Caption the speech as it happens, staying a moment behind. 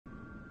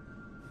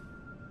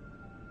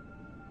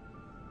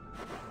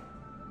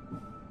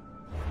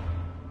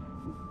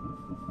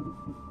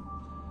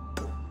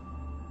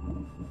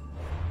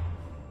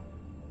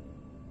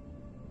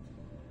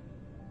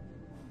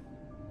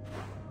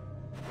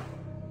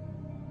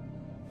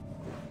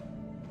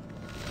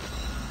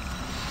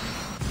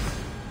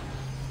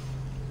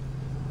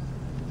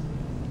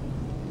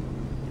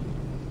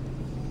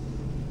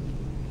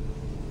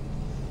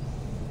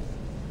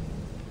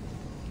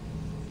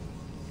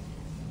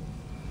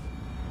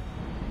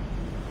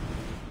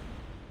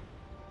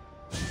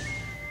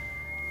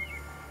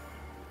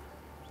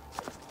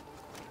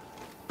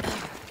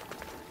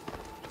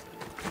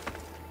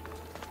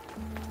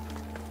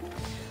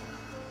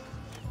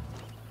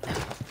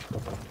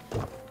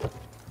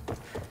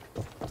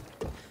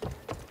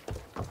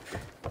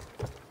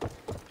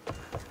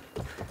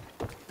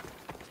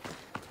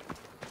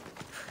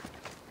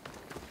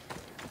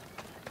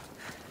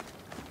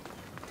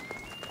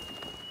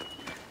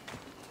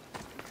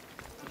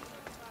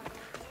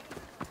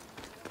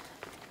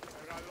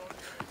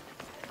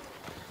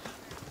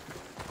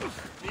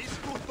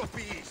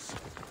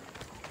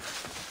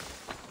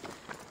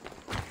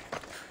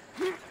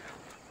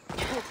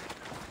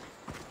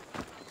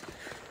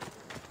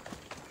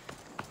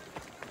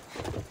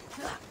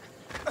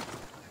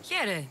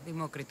Here,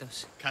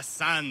 Demokritos.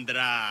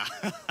 Kassandra!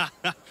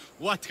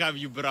 What have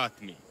you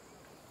brought me?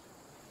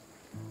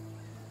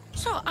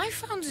 So, I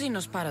found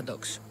Zeno's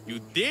paradox. You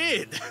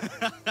did?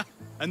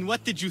 And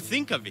what did you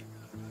think of it?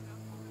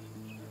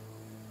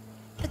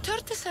 The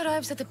tortoise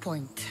arrives at a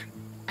point.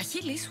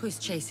 Achilles, who is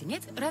chasing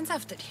it, runs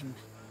after him.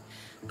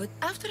 But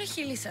after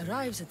Achilles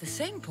arrives at the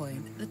same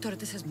point, the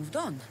tortoise has moved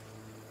on.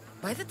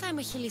 By the time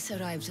Achilles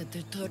arrives at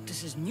the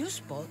tortoise's new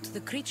spot,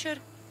 the creature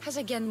has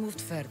again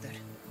moved further.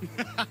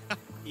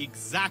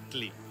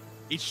 Exactly.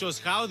 It shows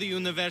how the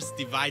universe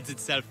divides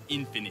itself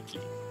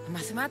infinitely. A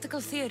mathematical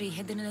theory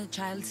hidden in a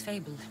child's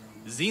fable.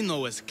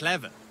 Zeno was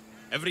clever.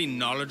 Every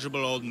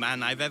knowledgeable old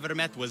man I've ever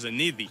met was an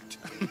idiot.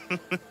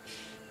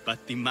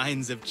 But the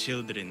minds of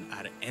children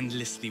are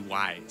endlessly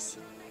wise.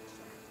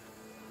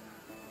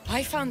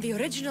 I found the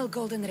original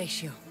golden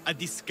ratio. A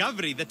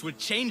discovery that will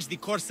change the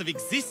course of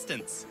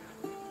existence.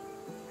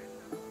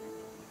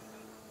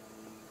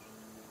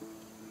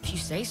 If you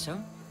say so.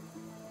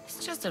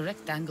 It's just a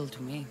rectangle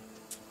to me.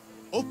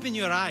 Open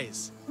your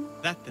eyes.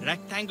 That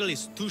rectangle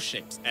is two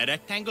shapes. A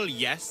rectangle,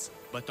 yes,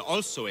 but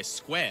also a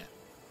square.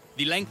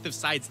 The length of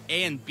sides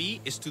A and B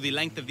is to the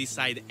length of the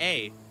side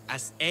A,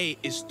 as A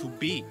is to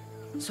B.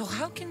 So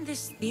how can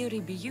this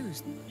theory be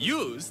used?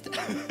 Used?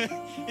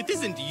 It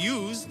isn't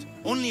used,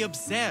 only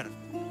observed.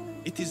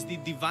 It is the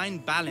divine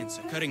balance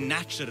occurring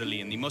naturally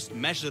in the most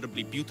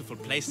measurably beautiful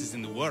places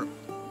in the world.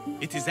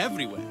 It is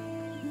everywhere.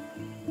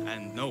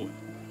 And nowhere.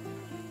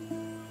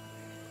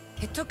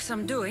 It took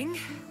some doing,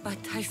 but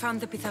I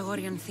found the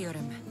Pythagorean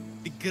theorem.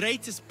 The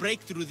greatest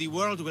breakthrough the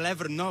world will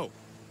ever know.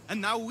 And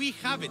now we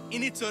have it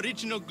in its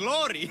original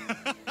glory.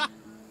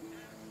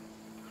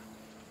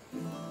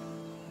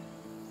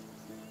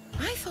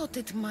 I thought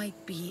it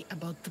might be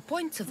about the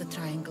points of the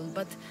triangle,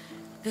 but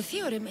the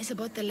theorem is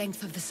about the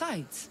length of the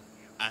sides.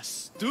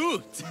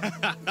 Astute!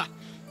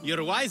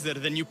 You're wiser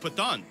than you put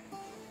on.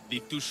 The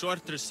two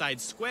shorter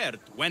sides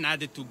squared, when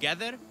added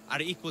together,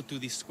 are equal to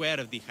the square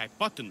of the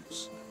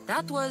hypotenuse.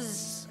 That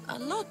was a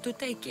lot to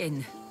take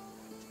in.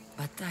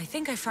 But I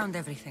think I found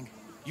everything.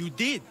 You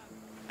did.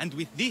 And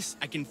with this,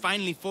 I can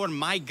finally form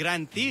my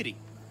grand theory.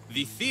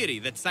 The theory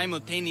that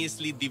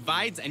simultaneously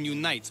divides and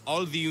unites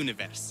all the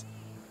universe.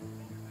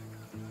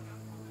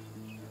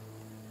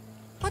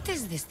 What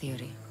is this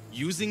theory?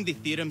 Using the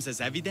theorems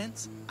as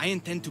evidence, I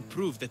intend to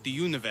prove that the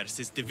universe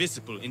is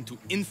divisible into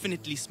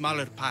infinitely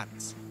smaller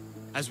parts.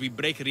 As we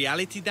break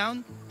reality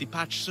down, the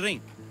parts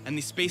shrink, and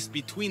the space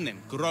between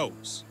them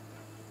grows.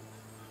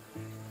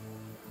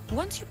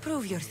 Once you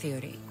prove your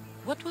theory,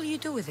 what will you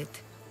do with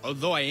it?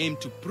 Although I aim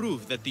to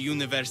prove that the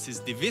universe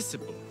is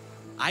divisible,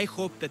 I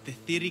hope that the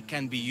theory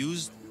can be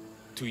used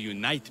to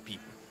unite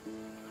people.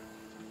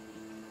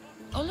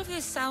 All of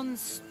this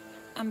sounds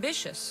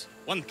ambitious.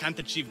 One can't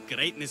achieve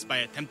greatness by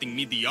attempting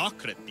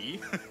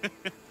mediocrity.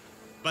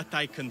 But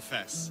I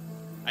confess,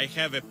 I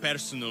have a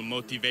personal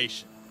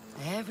motivation.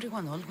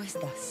 Everyone always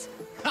does.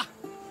 Ha!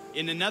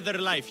 In another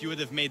life, you would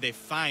have made a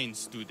fine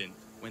student.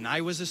 When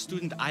I was a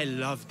student, I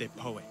loved a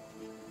poet.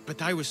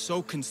 But I was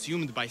so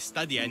consumed by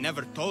study, I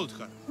never told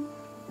her.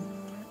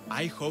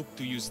 I hope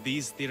to use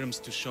these theorems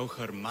to show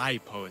her my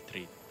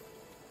poetry.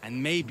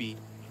 And maybe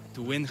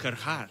to win her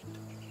heart.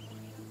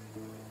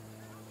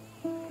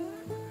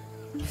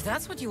 If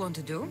that's what you want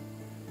to do,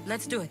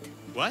 let's do it.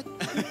 What?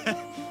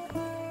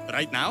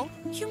 Right now?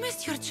 You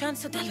missed your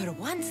chance to tell her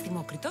once,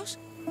 Demokritos.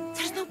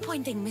 There's no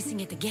point in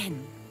missing it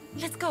again.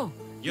 Let's go.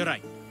 You're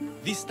right.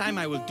 This time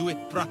I will do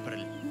it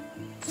properly.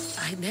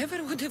 I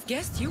never would have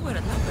guessed you were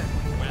a lover.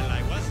 Well,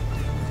 I wasn't.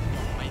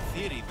 My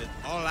theory that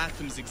all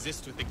atoms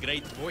exist with a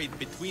great void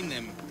between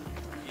them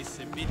is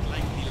a bit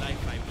like the life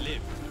I've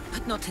lived.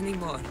 But not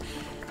anymore.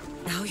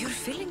 Now you're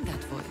filling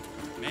that void.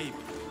 Maybe.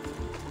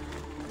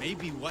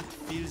 Maybe what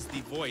fills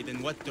the void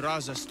and what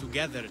draws us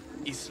together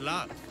is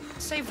love.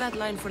 Save that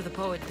line for the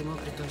poet,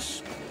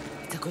 Demokritos.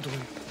 It's a good one.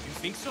 You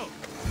think so?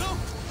 No!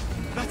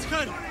 That's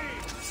her!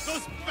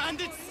 Those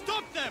bandits,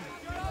 stop them!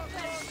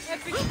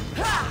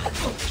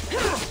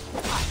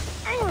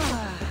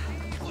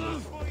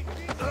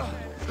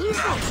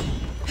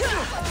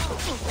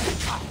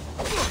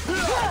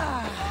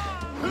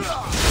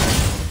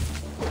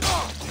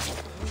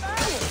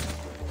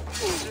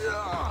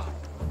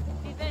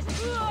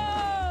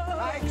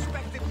 I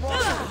expected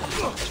more.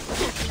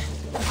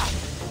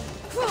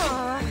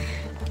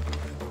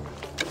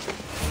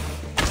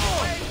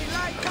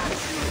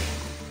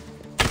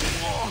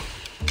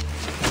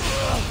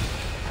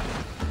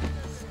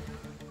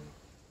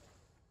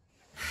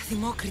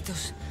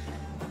 Demokritos,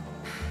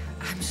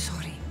 I'm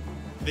sorry.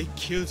 They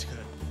killed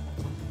her.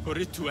 For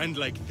it to end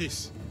like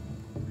this.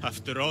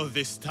 After all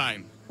this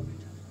time.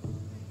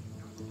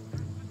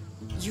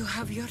 You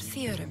have your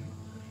theorem.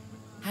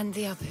 And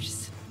the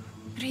others.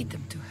 Read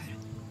them to her.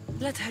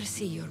 Let her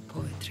see your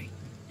poetry.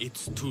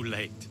 It's too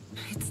late.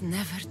 It's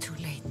never too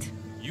late.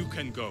 You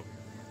can go.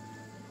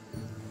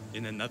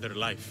 In another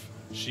life,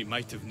 she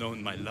might have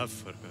known my love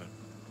for her.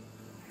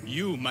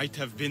 You might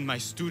have been my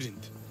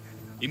student.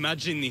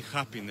 Imagine the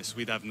happiness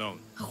we'd have known.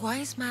 A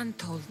wise man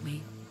told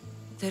me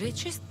The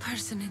richest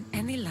person in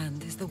any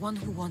land is the one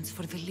who wants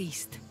for the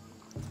least.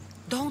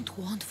 Don't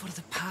want for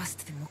the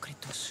past,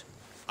 Demokritos.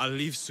 I'll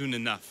leave soon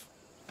enough.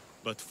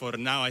 But for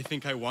now, I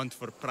think I want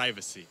for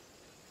privacy.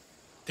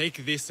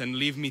 Take this and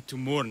leave me to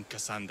mourn,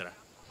 Kassandra.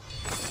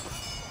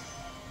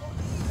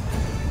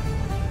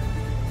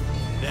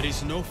 There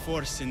is no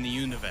force in the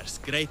universe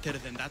greater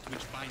than that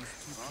which binds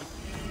two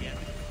people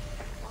together.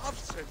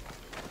 Άψε!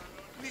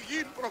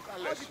 Πληγήν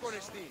προκαλέσει!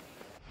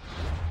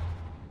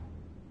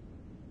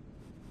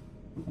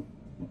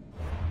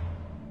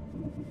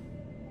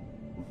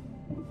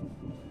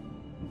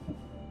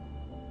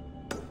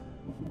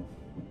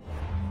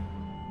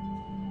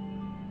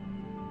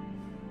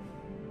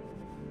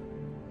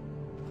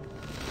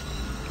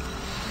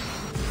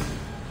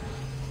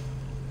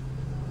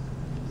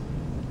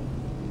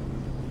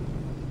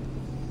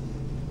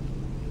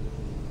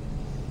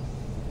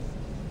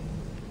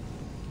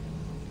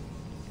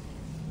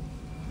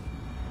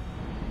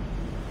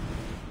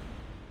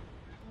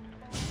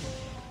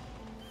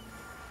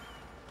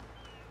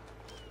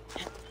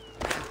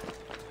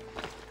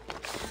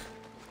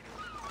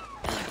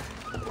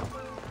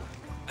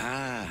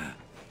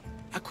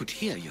 I could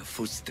hear your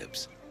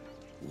footsteps.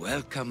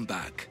 Welcome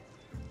back.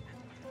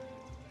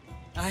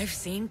 I've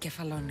seen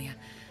Kefalonia,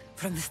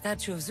 from the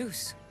statue of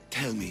Zeus.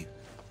 Tell me,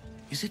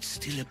 is it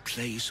still a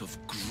place of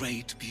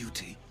great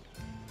beauty?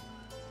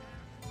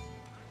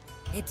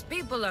 Its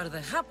people are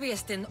the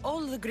happiest in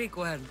all the Greek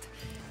world.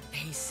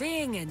 They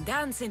sing and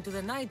dance into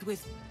the night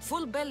with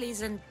full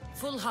bellies and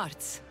full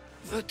hearts.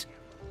 That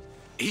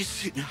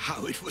isn't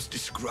how it was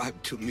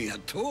described to me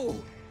at all.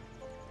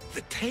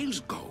 The tales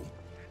go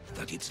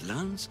that its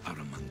lands are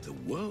among the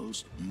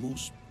world's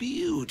most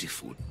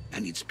beautiful,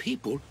 and its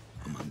people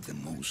among the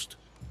most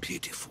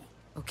pitiful.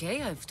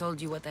 Okay, I've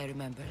told you what I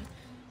remember.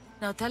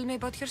 Now tell me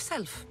about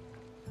yourself.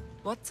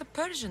 What's a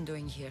Persian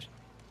doing here?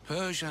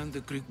 Persia and the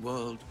Greek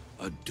world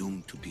are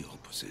doomed to be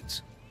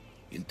opposites.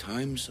 In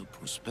times of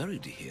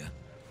prosperity here,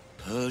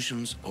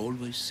 Persians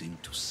always seem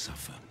to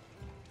suffer.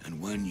 And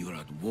when you're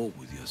at war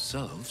with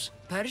yourselves...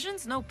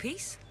 Persians know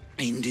peace?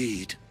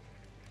 Indeed.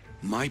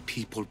 My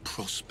people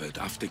prospered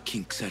after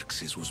King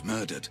Xerxes was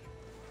murdered.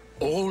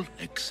 All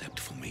except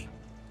for me.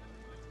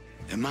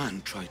 A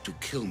man tried to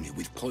kill me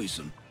with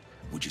poison,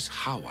 which is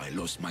how I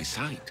lost my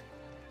sight.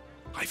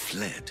 I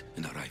fled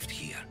and arrived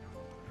here.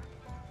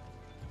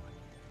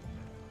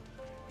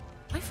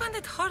 I find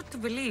it hard to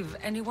believe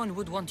anyone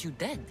would want you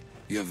dead.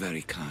 You're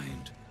very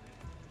kind.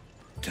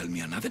 Tell me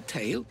another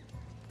tale,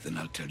 then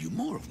I'll tell you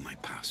more of my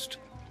past.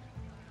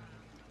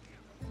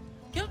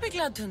 You'll be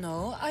glad to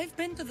know I've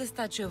been to the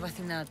statue of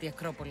Athena at the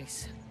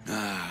Acropolis.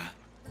 Ah,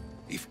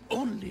 if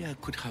only I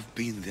could have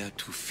been there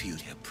to feel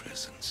her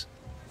presence.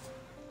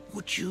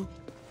 Would you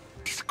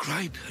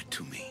describe her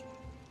to me?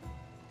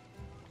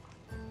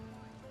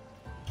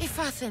 If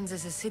Athens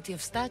is a city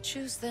of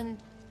statues, then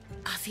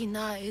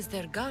Athena is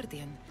their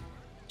guardian.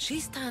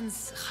 She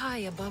stands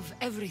high above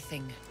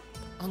everything,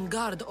 on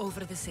guard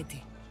over the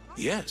city.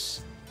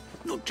 Yes,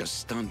 not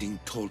just standing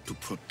tall to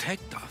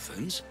protect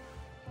Athens,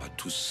 but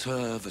to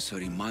serve as a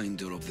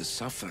reminder of the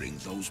suffering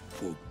those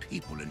poor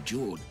people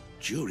endured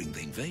during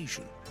the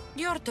invasion.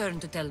 Your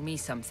turn to tell me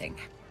something.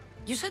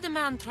 You said a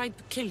man tried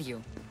to kill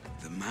you.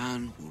 The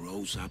man who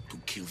rose up to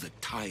kill the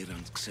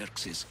tyrant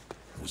Xerxes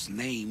was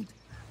named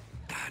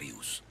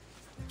Darius.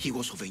 He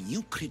was of a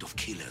new creed of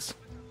killers,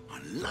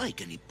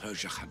 unlike any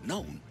Persia had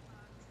known.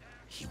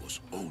 He was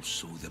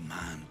also the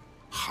man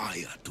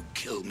hired to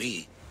kill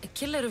me. A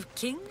killer of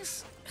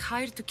kings?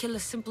 Hired to kill a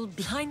simple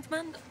blind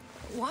man?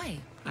 Why?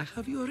 I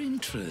have your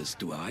interest,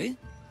 do I?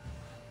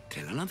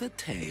 Tell another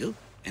tale,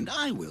 and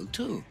I will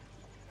too.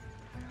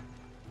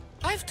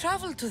 I've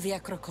traveled to the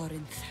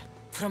Acrocorinth.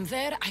 From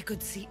there, I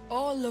could see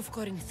all of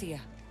Corinthia.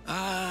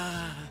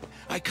 Ah,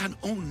 I can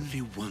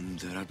only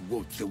wonder at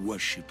what the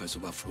worshippers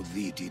of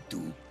Aphrodite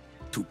do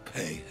to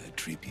pay her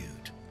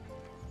tribute.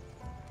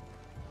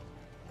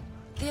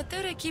 The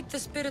Aeteri keep the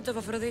spirit of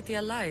Aphrodite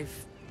alive,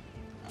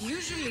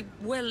 usually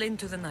well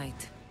into the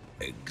night.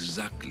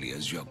 Exactly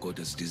as your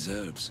goddess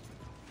deserves.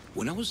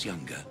 When I was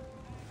younger,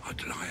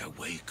 I'd lie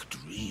awake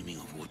dreaming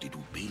of what it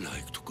would be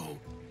like to go.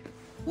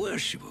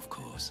 Worship, of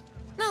course.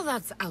 Now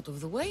that's out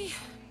of the way,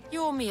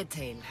 you owe me a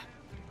tale.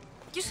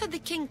 You said the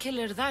king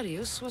killer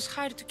Darius was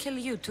hired to kill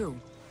you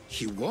too.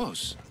 He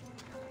was.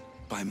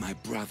 By my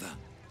brother.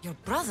 Your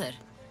brother?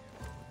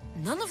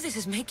 None of this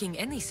is making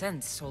any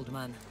sense, old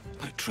man.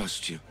 I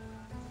trust you,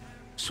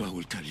 so I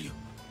will tell you.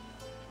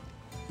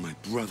 My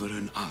brother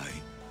and I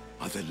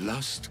are the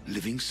last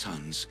living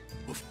sons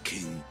of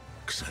King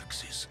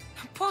Xerxes.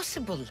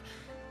 Impossible.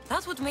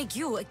 That would make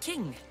you a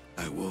king.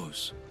 I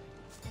was.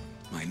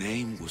 My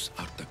name was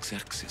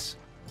Artaxerxes.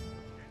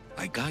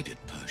 I guided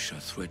Persia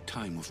through a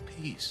time of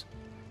peace.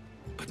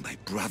 But my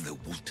brother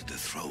wanted the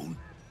throne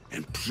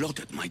and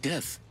plotted my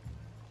death.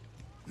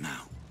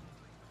 Now,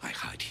 I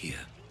hide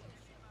here,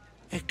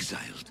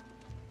 exiled,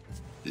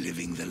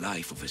 living the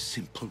life of a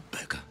simple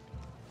beggar.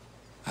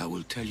 I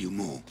will tell you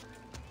more,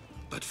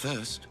 but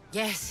first...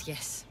 Yes,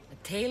 yes. A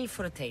tale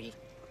for a tale.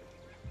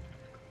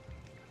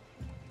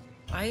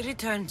 I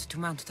returned to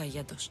Mount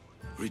Taygetos.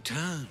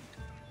 Returned?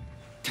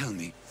 Tell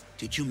me,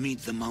 did you meet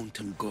the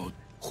mountain god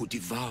who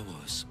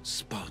devours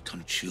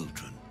Spartan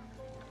children?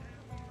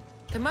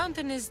 The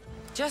mountain is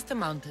just a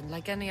mountain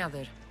like any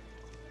other.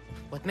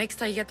 What makes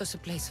Taygetos a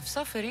place of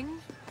suffering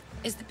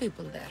is the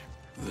people there.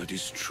 That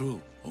is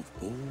true of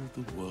all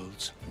the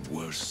world's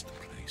worst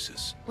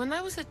places. When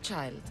I was a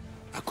child,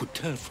 I could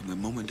tell from the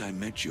moment I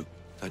met you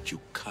that you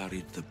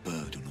carried the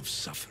burden of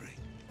suffering.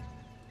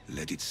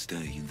 Let it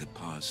stay in the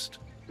past.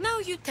 now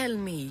you tell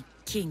me,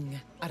 King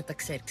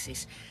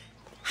Artaxerxes,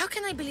 how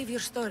can I believe your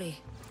story?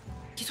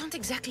 You don't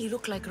exactly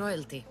look like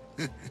royalty.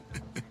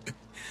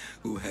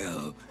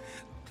 Well,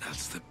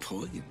 that's the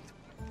point.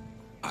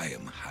 I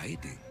am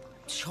hiding.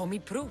 Show me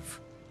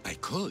proof. I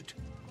could.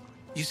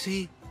 You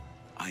see,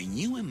 I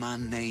knew a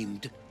man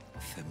named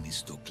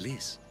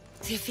Themistocles.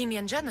 The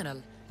Athenian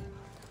general.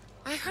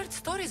 I heard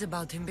stories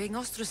about him being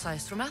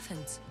ostracized from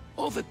Athens.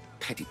 Over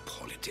petty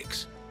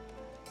politics.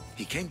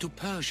 He came to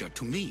Persia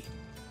to me,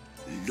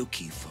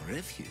 looking for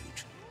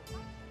refuge.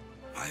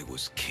 I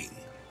was king,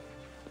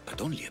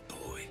 but only a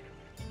boy.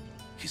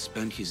 He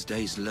spent his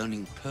days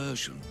learning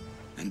Persian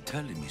and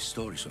telling me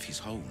stories of his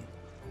home.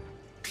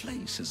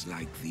 Places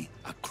like the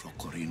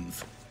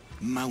Acrocorinth,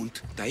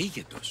 Mount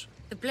Taygetos.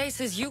 The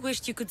places you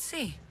wished you could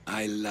see.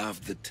 I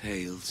loved the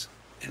tales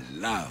and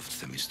loved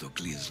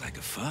Themistocles like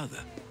a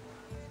father.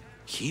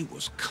 He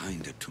was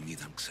kinder to me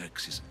than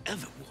Xerxes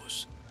ever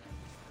was.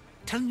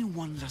 Tell me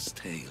one last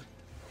tale,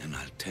 and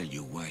I'll tell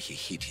you where he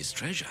hid his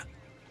treasure.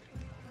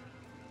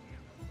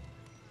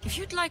 If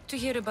you'd like to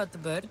hear about the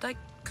bird, I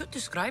could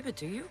describe it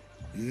to you.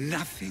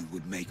 Nothing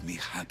would make me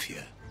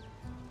happier.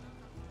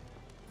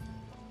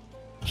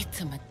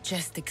 It's a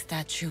majestic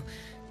statue,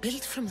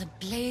 built from the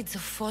blades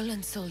of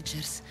fallen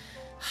soldiers.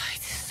 It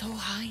is so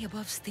high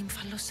above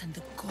Stymphalos and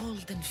the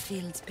golden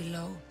fields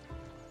below.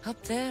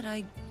 Up there,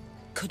 I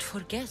could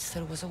forget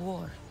there was a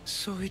war.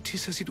 So it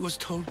is as it was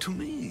told to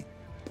me.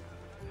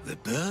 The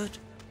bird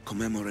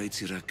commemorates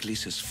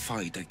Heracles'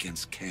 fight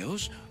against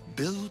chaos,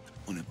 built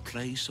on a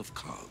place of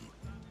calm.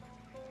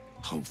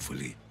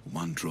 Hopefully,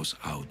 one draws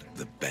out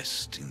the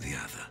best in the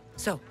other.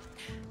 So,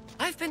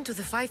 I've been to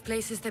the 5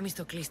 places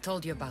Themistocles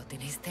told you about in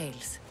his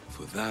tales.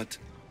 For that,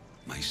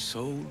 my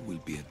soul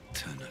will be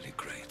eternally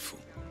grateful.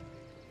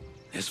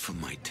 As for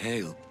my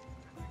tale,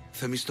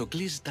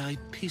 Themistocles died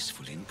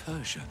peacefully in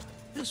Persia,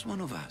 as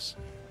one of us.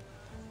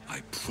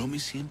 I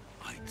promise him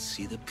I'd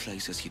see the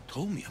places he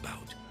told me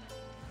about.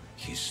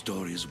 His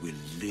stories will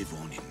live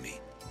on in me.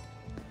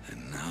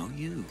 And now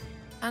you.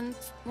 And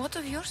what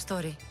of your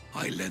story?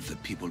 I let the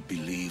people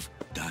believe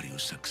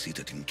Darius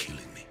succeeded in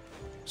killing me,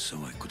 so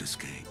I could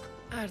escape.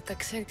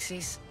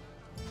 Artaxerxes,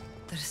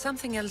 there's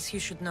something else you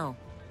should know.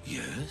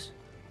 Yes?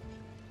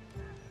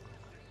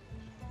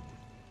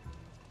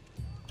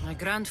 My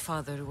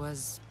grandfather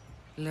was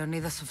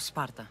Leonidas of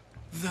Sparta.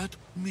 That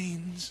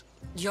means...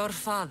 Your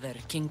father,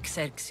 King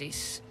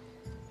Xerxes,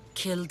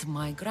 killed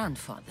my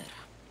grandfather.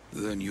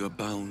 Then you are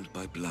bound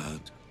by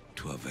blood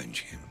to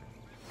avenge him.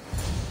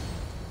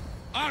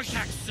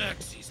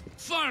 Artaxerxes,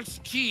 false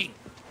king!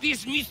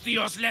 These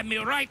Mythios led me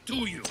right to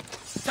you.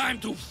 Time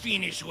to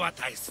finish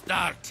what I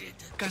started.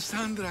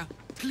 Kassandra,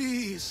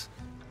 please!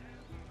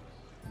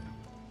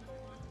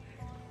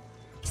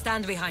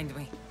 Stand behind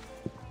me.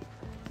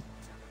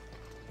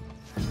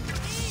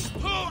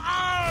 Who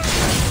are...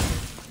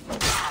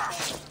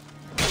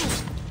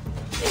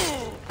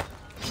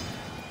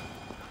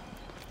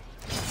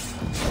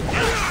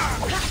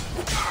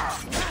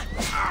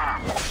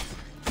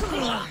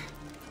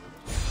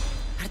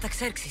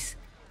 Artaxerxes,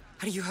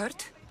 are you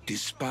hurt?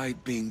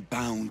 Despite being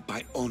bound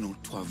by honor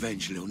to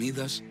avenge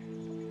Leonidas,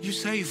 you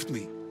saved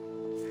me.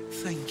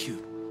 Thank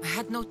you. I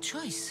had no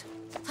choice.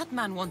 That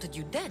man wanted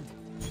you dead.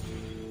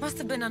 Must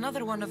have been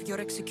another one of your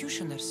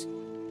executioners.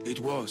 It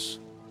was.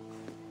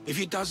 If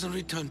he doesn't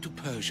return to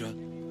Persia,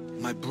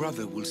 my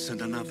brother will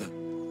send another,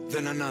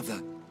 then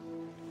another.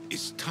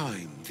 It's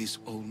time this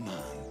old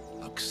man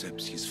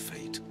accepts his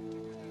fate.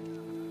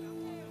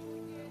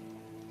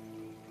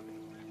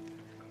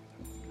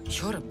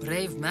 You're a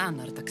brave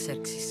man,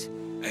 Artaxerxes.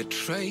 A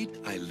trait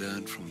I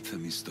learned from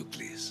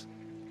Themistocles.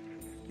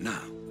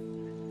 Now,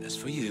 as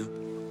for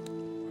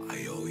you,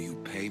 I owe you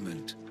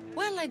payment.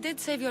 Well, I did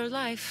save your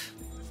life.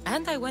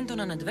 And I went on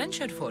an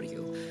adventure for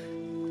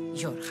you,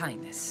 Your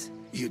Highness.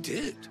 You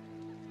did.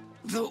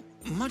 Though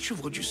much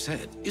of what you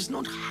said is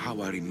not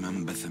how I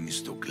remember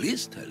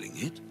Themistocles telling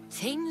it.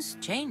 Things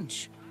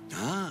change.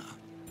 Ah,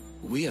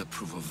 we are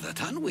proof of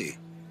that, aren't we?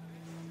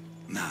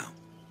 Now,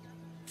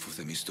 for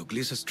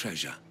Themistocles'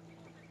 treasure,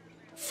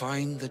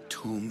 find the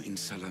tomb in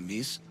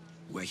Salamis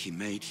where he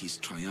made his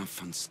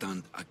triumphant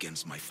stand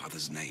against my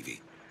father's navy.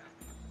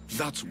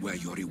 That's where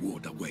your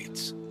reward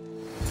awaits.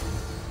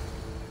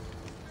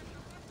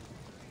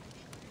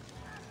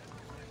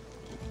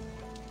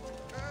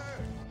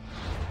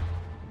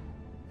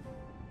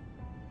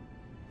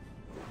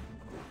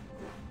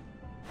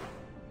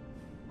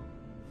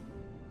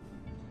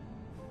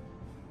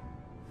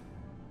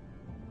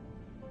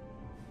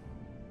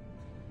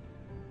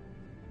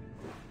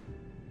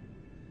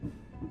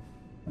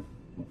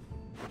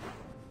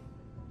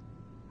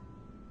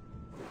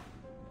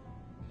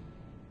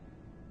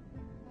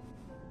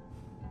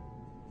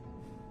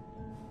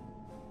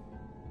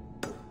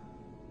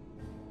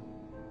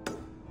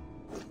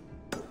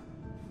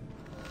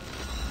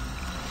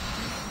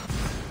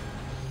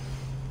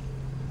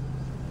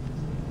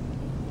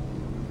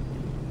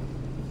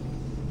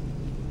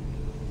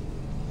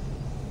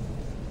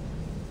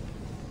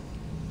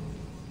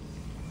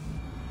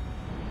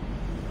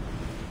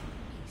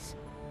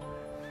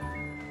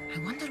 I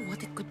wonder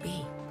what it could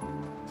be.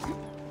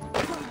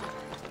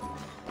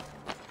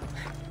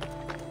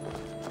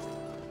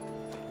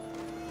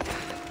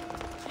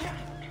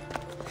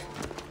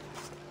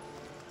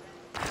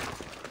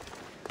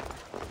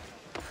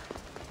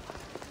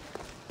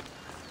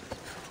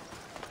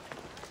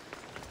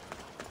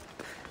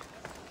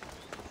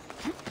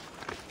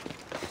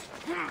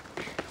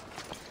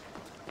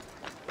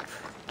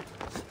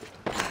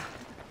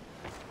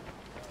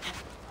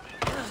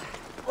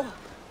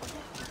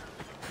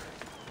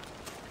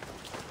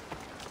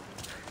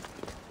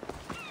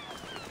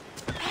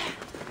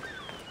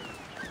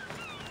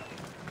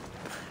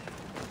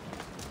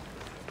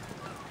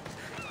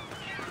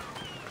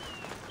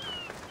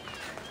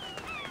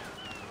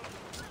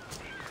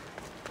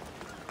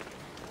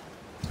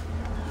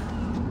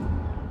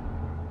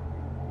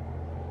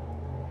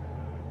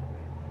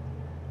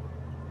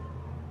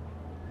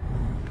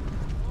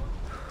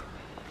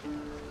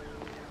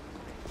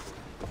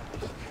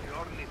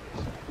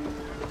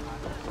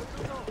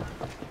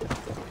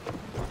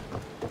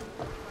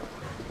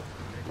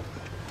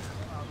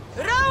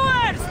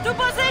 To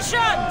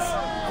positions!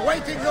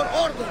 Awaiting your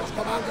orders,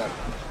 Commander.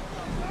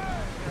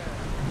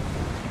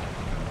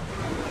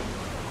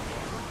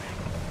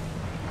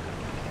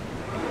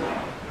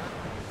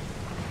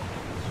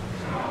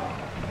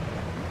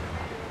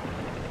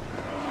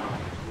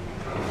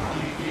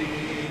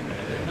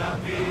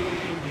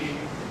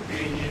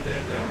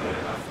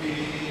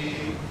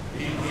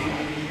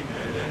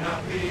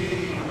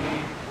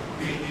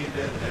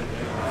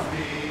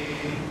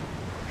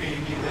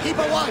 Keep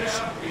a watch.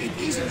 It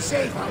isn't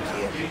safe out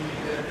here.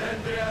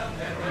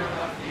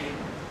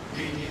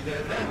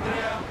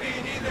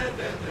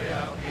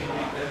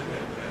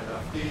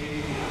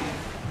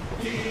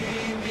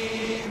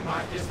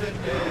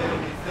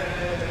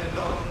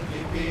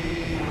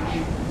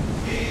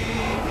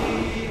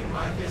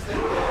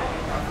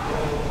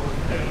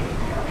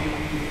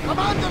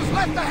 Commander's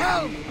left the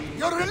helm.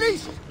 You're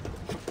released.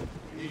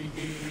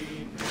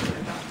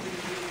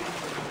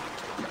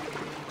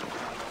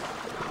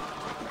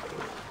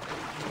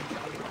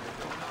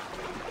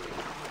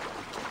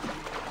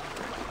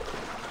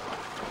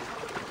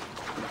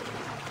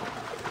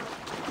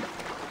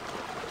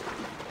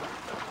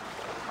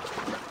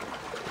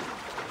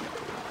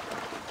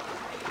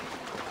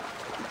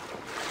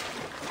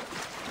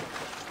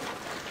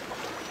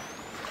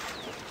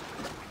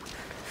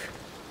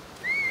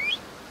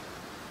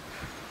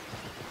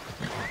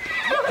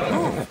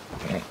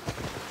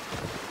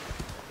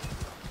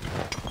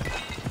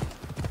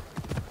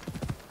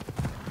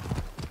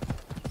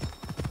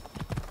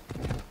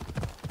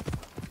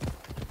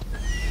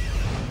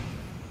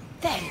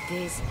 There it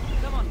is.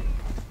 Come on.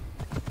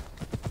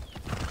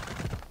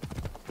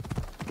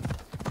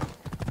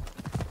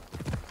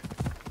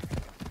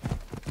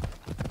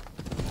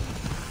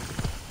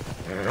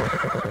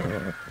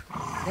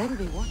 They'll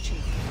be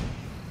watching.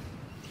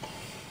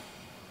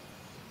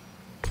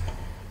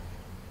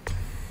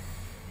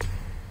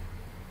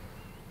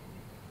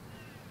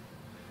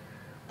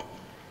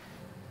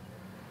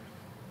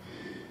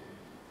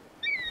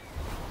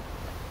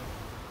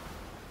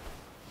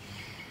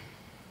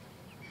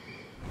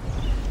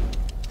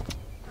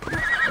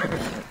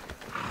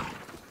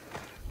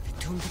 The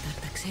tomb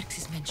that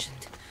Artaxerxes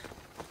mentioned.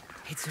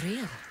 It's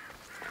real.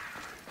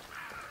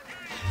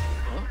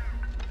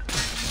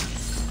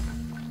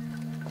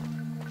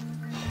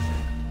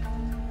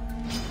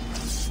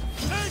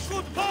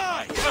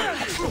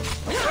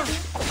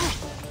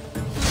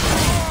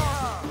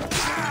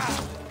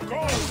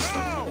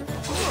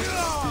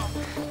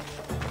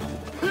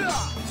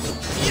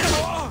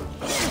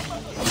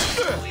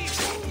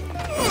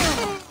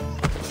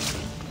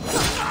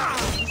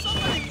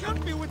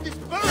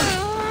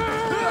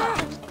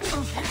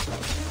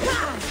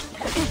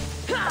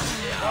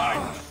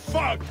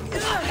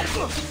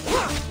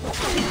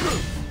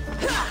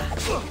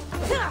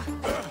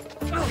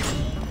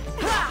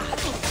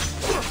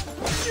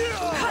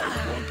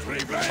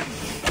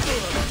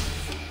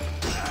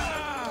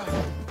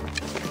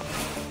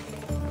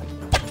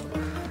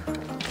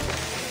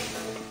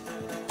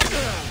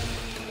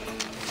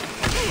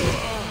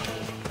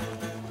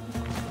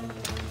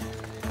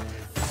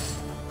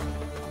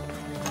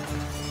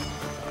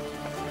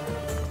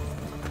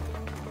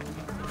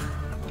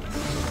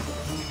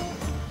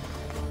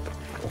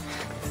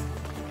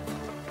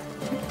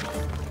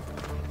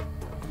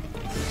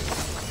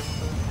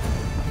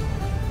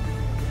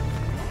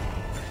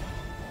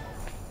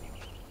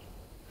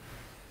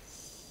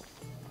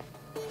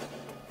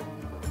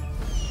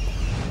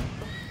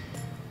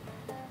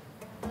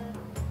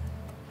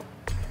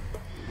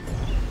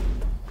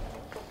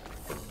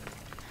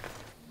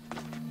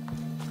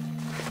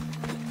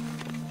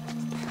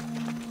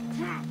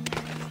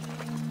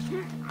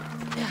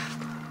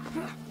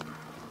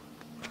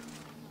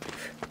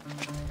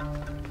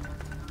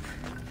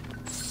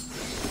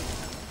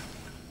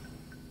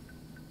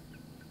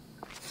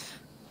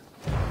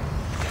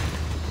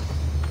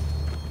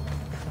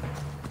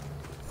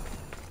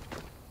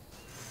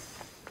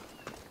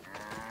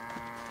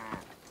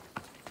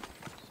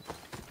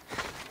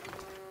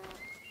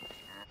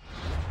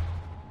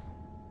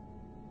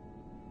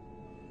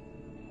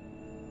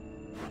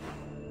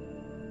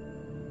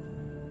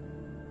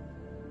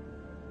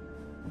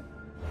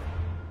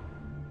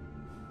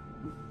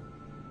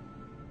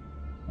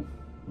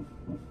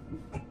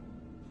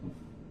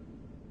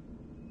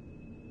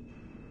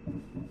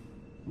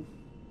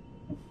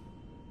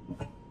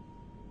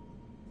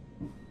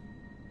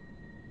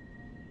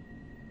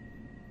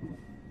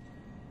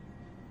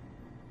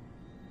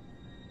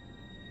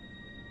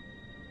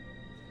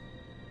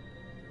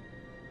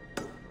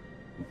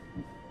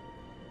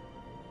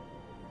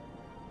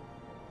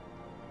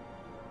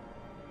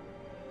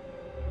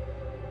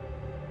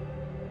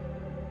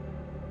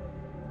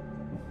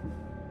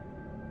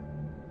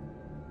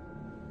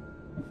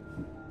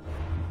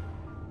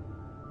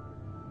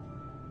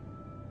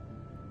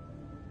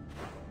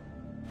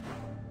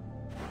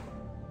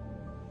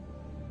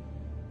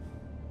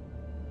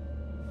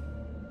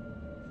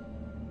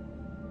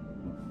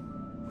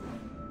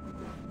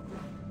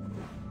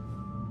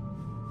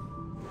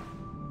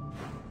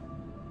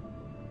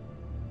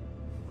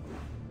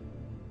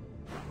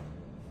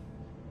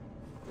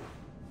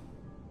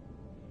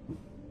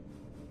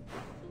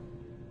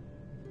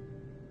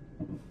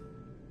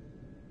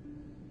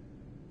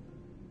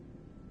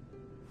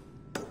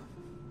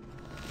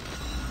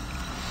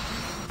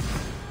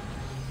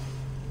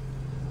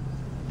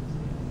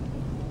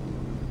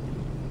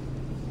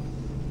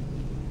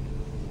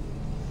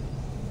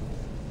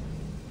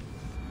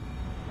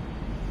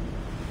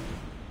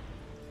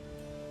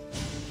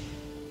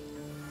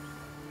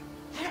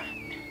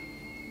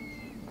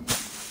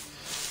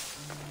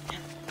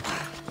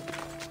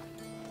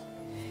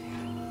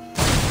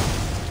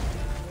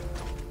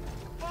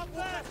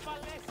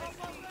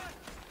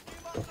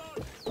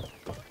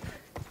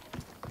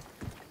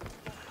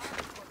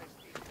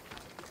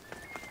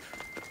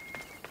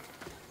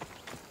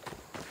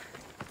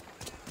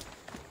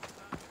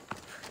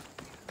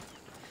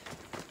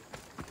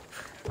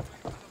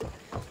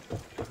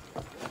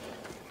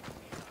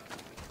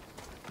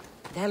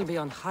 They'll be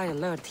on high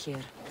alert here.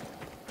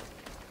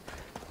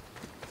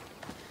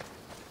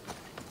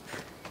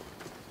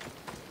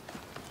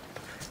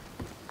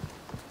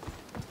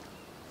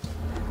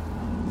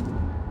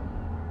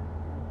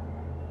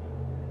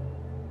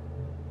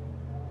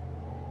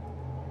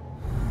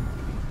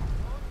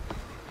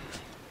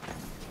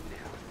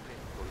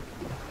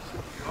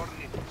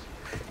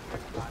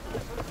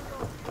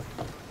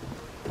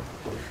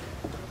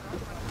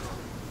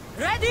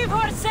 Ready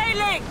for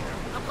sailing!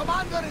 The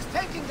commander is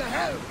taking the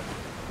helm!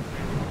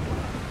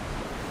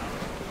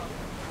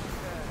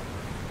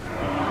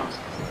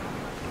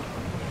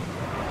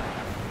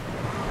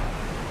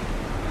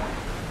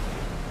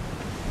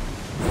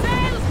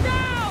 Sails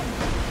down!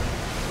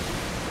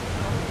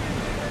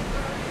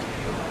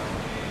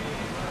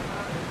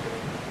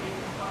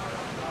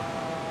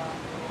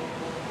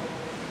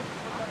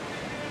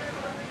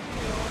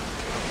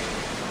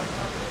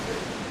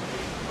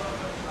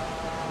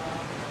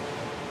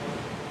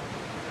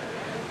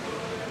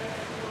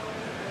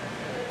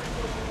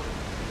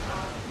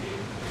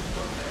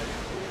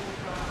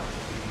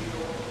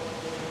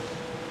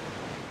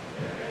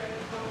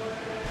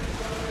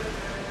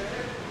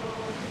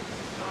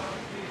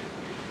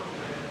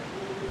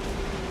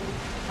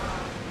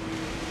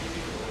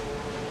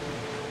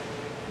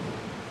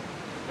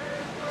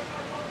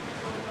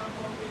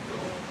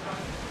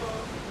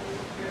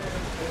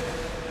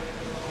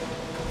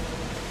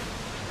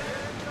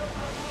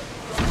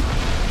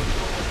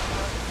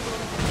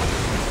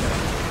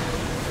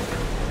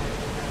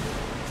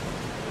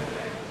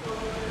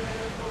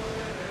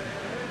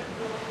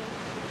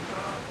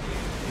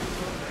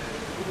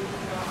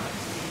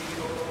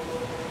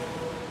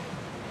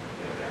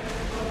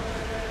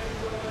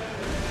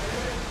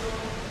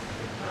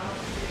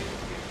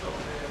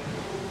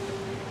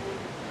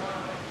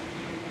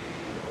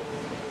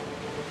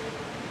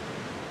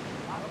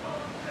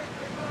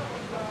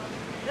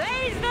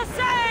 Raise the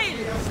sail!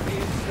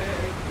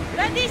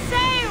 Ready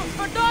sail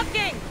for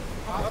docking!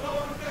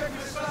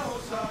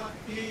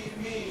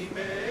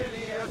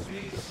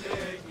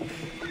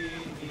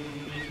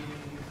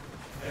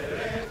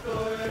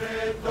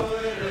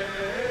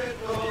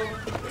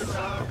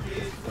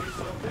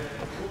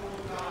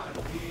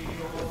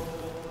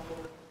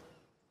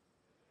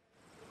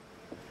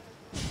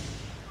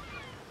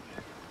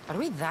 Are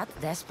we that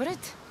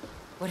desperate?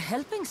 We're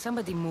helping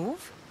somebody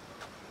move?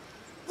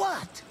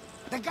 What?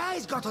 The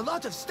guy's got a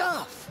lot of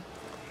stuff.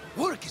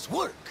 Work is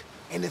work,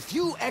 and a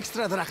few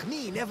extra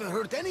drachmi never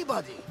hurt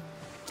anybody.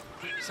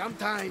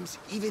 Sometimes,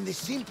 even the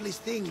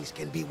simplest things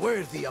can be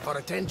worthy of our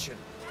attention.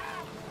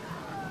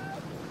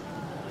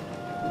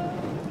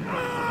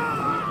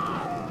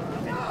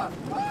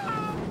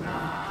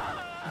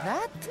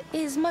 That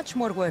is much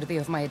more worthy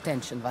of my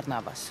attention,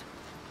 Varnavas.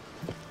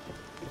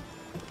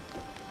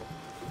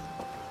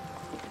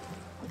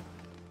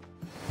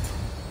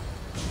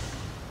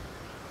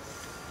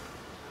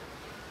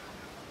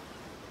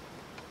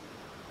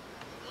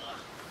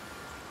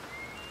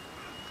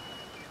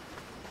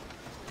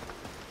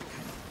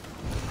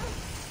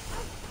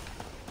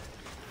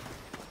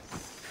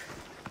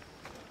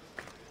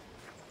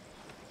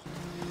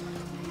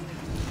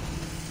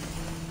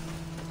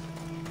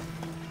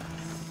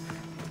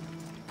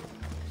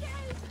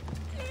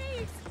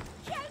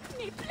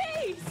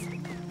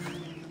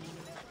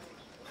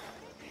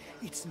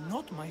 It's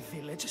not my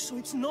village, so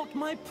it's not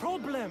my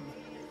problem.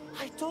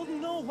 I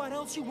don't know what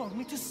else you want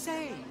me to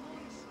say.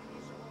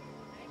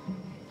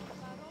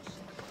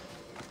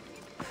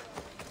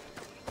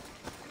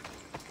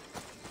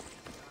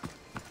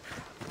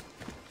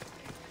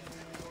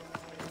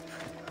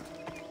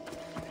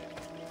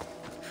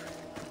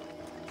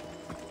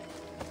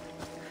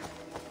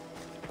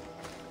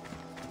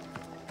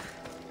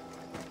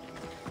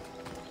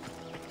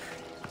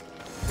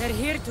 They're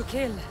here to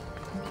kill.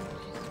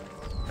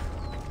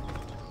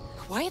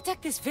 Why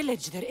attack this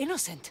village? They're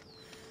innocent.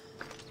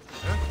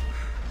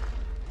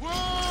 I'll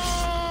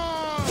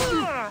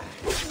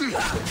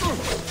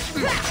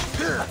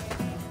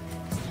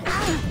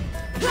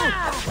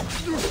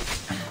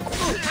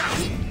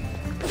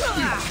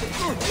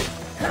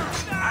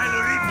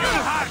rip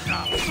your heart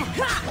out!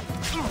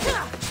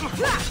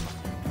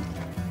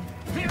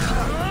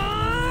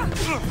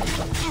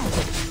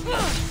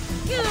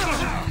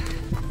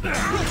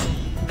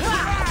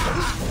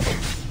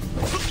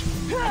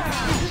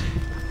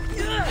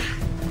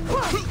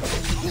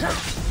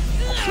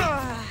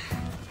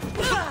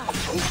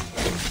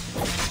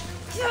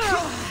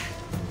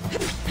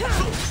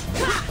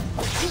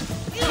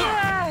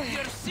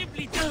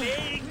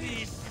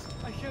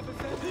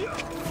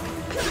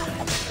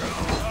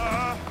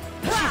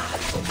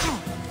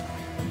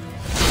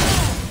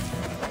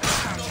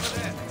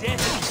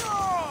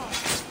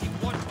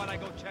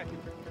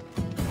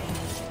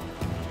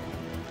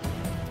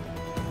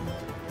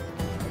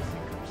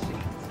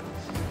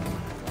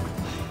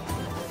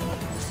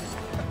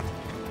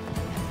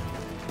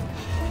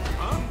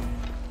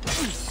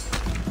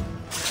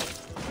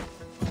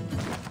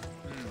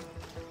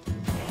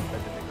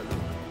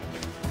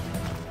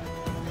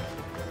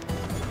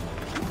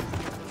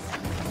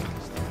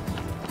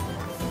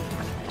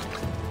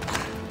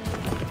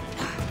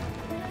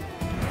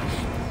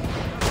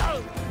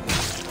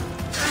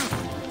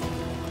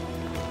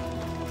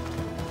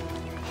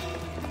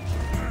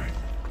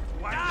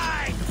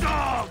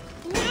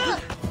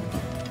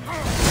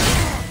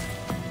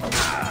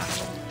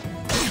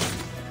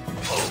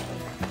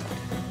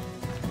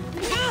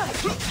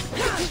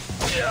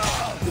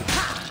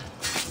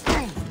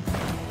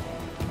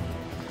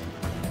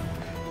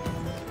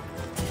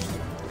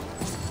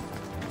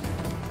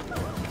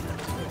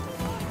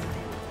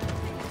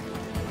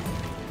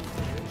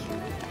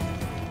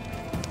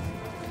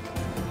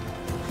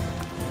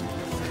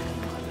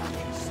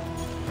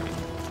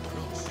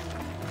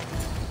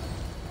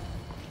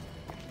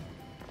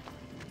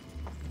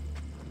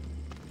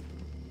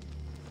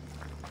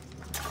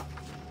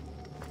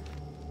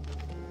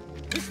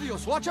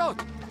 Alexios, watch out!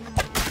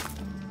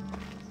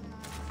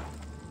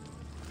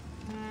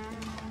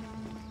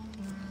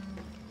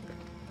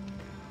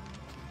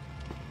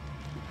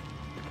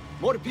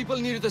 More people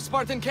near the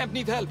Spartan camp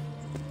need help.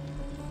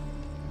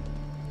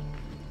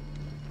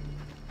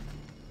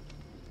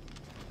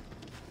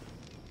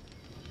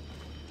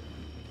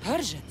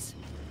 Persians?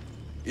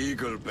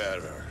 Eagle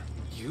bearer.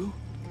 You?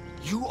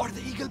 You are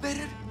the eagle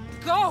bearer?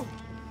 Go!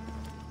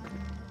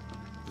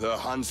 The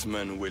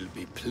huntsman will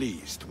be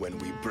pleased when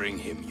we bring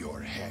him your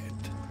head.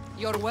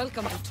 You're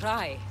welcome to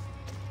try.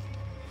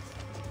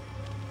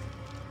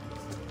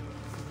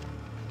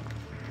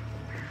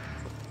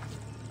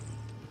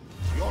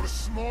 You're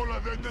smaller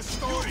than the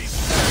stories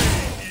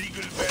say,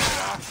 eagle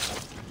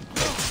bearer.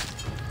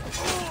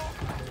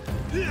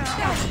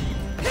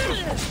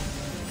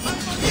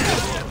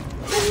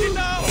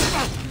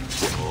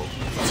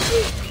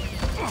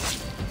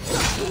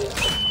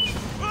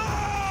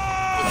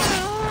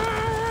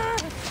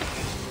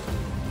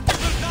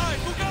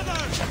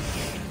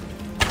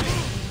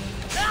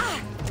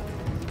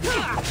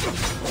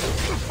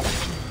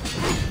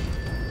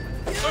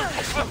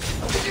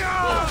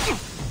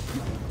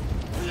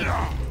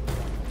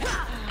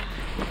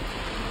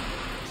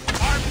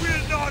 I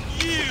will not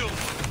yield!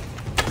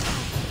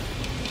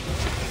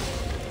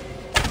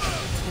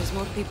 There's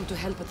more people to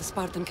help at the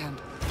Spartan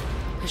camp.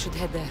 I should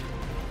head there.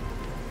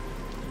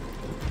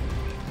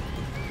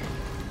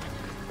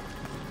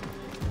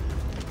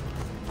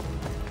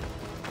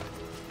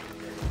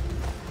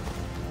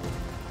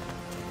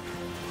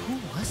 Who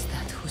was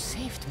that who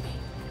saved me?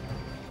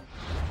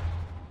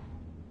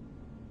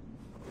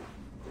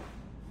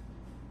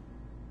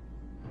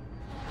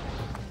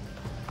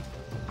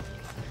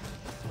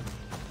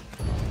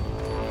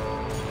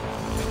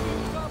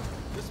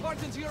 The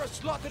Spartans here are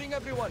slaughtering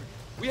everyone.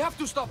 We have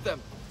to stop them.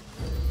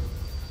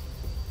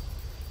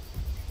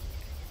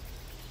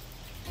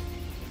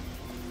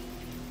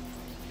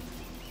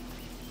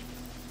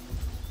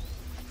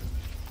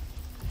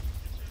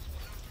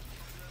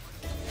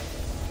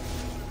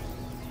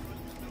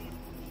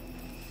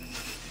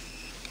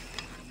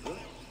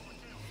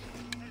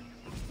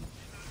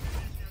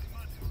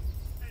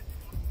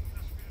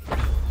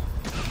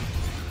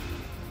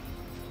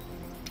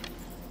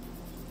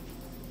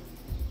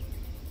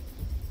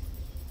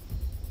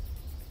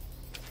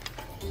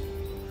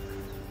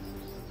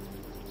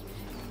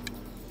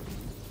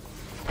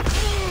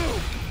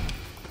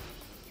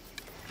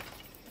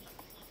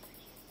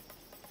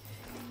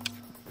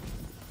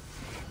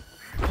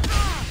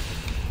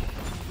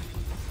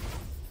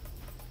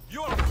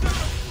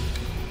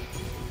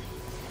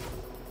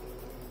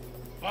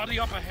 Body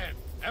up ahead.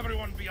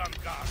 Everyone be on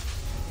guard.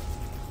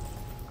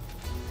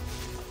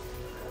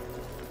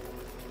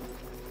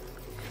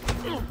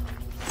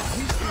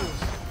 Alexios,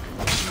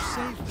 you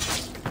saved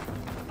me.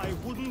 I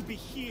wouldn't be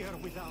here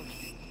without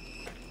you.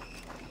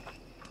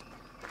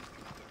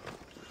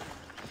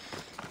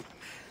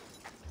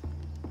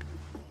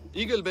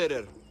 Eagle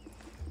bearer.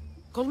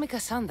 Call me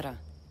Kassandra.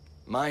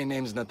 My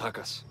name's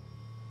Natakas.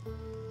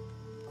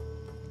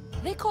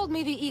 They called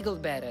me the Eagle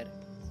Bearer.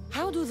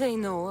 How do they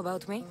know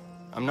about me?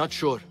 I'm not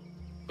sure,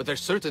 but they're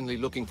certainly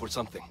looking for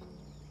something.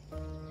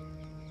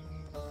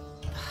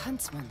 The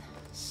Huntsman.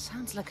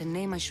 Sounds like a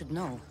name I should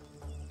know.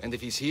 And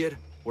if he's here,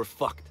 we're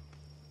fucked.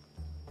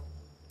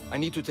 I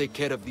need to take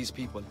care of these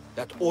people.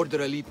 That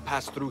Order elite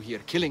passed through here,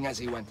 killing as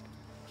he went.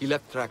 He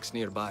left tracks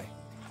nearby.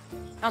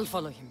 I'll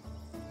follow him.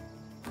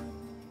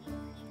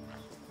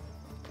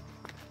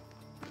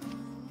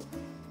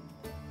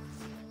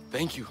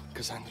 Thank you,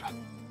 Kassandra,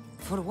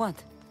 For what?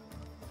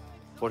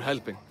 for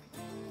helping,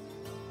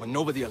 when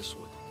nobody else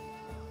would.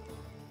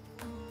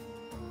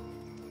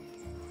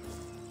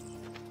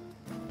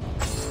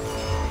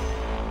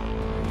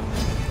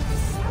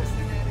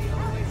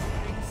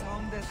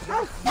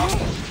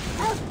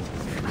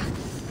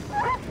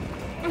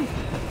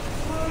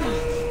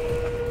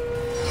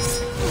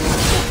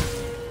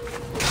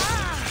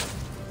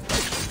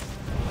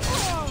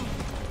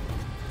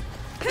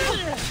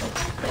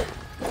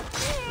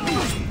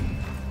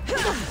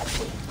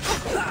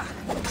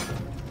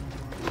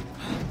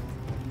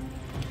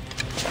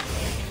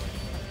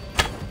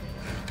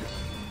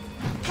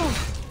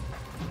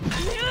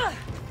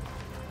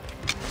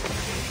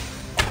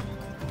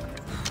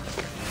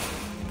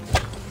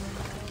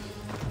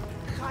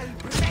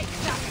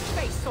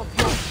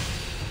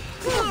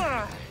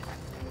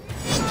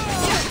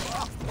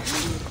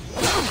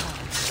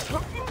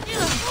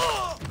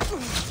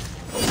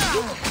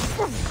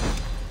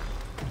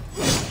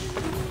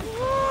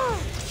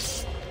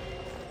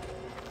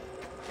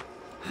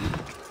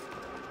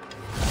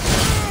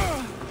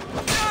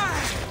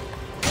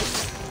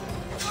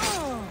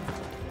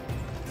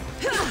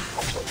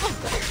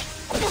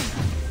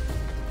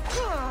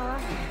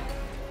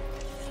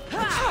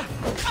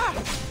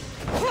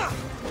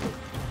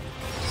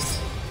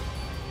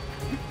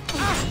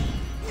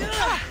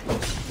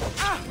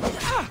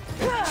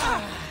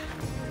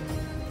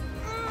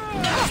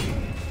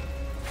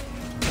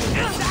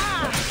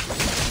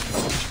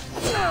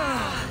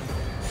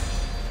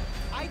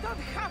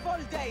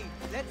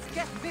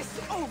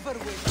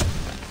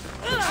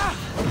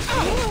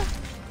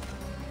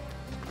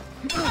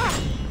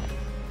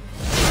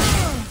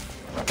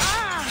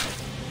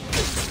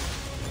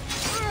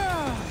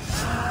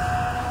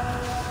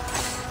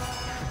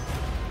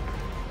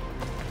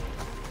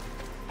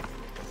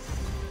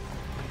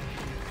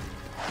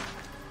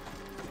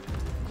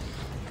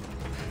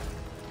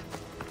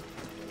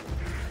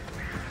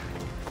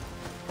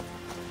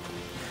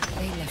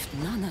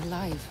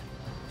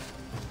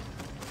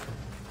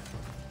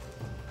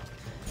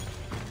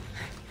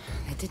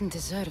 didn't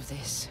deserve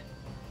this.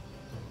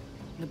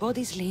 The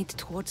bodies lead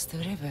towards the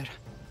river.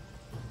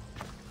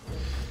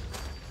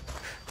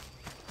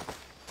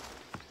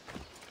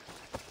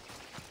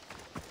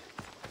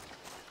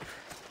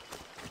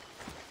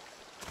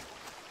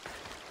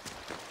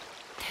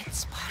 Dead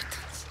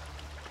Spartans.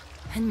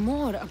 And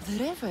more up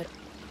the river.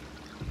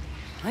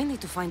 I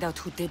need to find out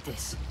who did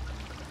this.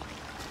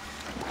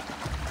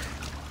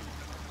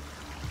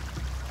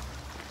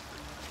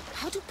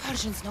 How do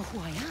Persians know who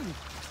I am?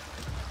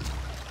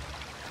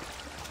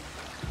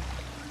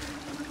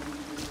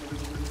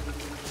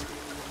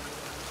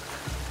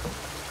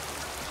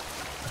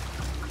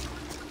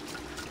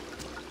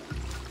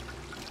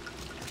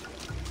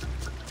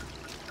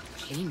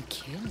 Clean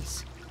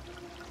kills.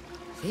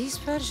 These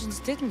Persians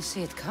didn't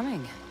see it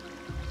coming.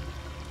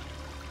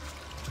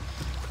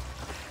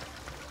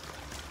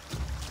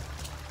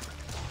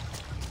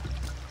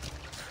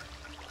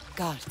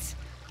 Guards.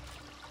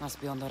 Must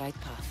be on the right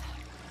path.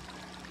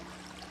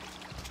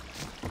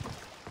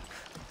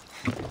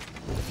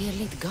 The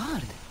elite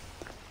guard.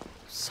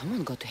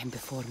 Someone got to him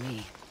before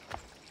me.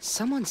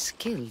 Someone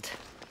skilled.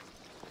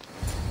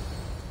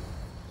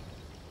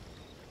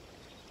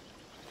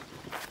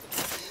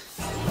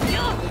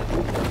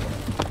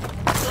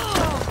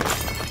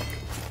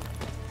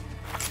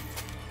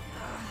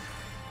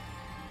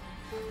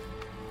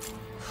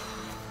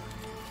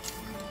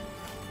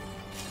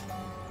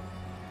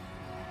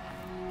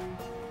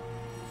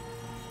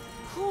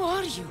 Who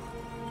are you?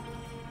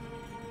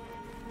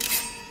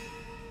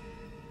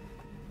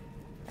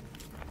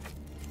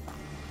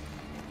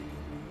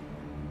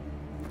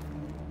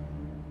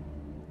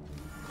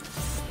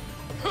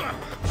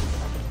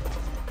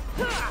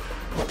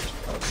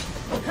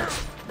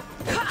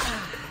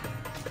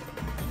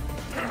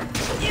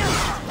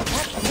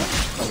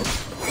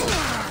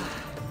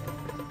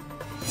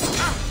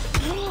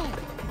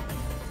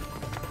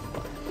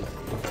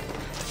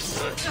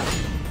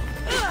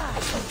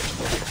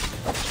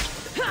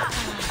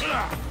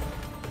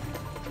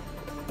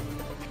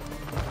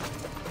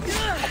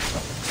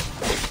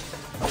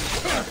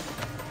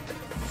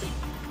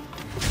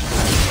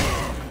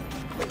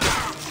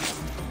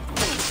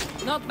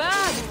 Not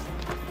bad!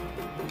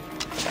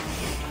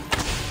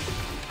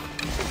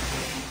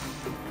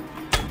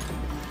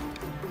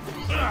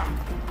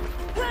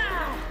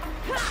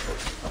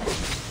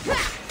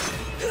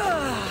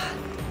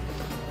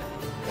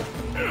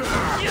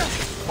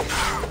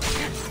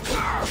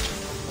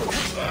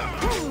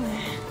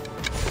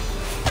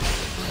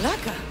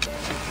 Malaka!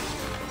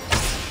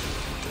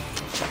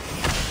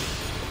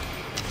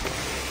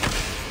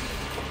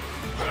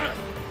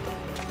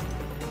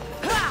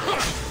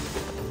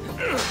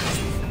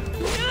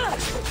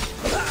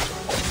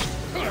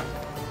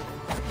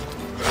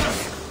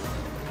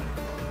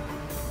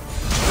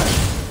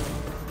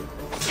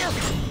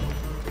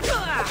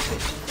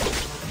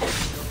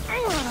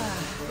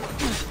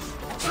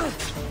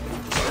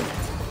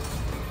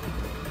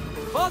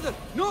 Father,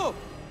 no!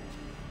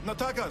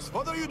 Natakas,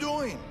 what are you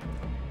doing?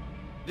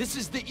 This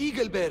is the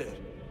Eagle Bearer.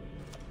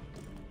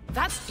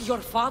 That's your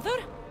father?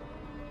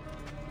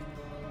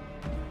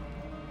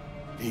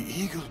 The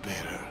Eagle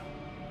Bearer.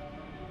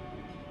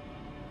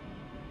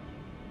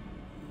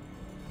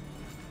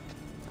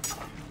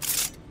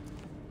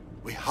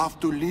 We have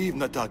to leave,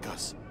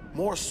 Natakas.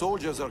 More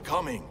soldiers are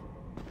coming.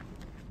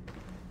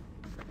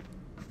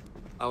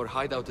 Our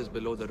hideout is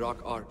below the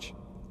rock arch.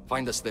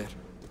 Find us there.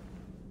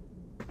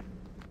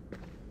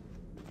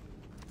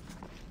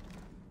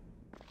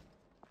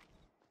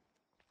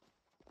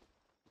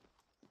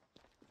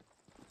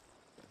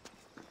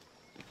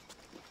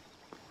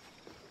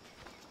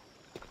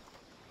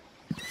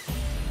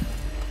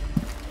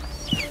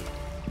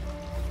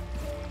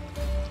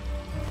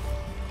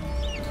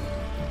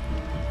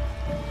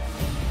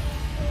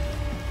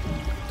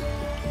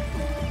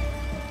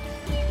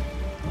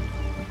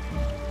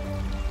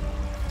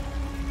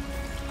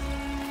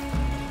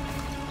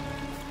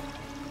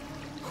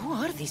 Who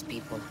are these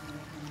people?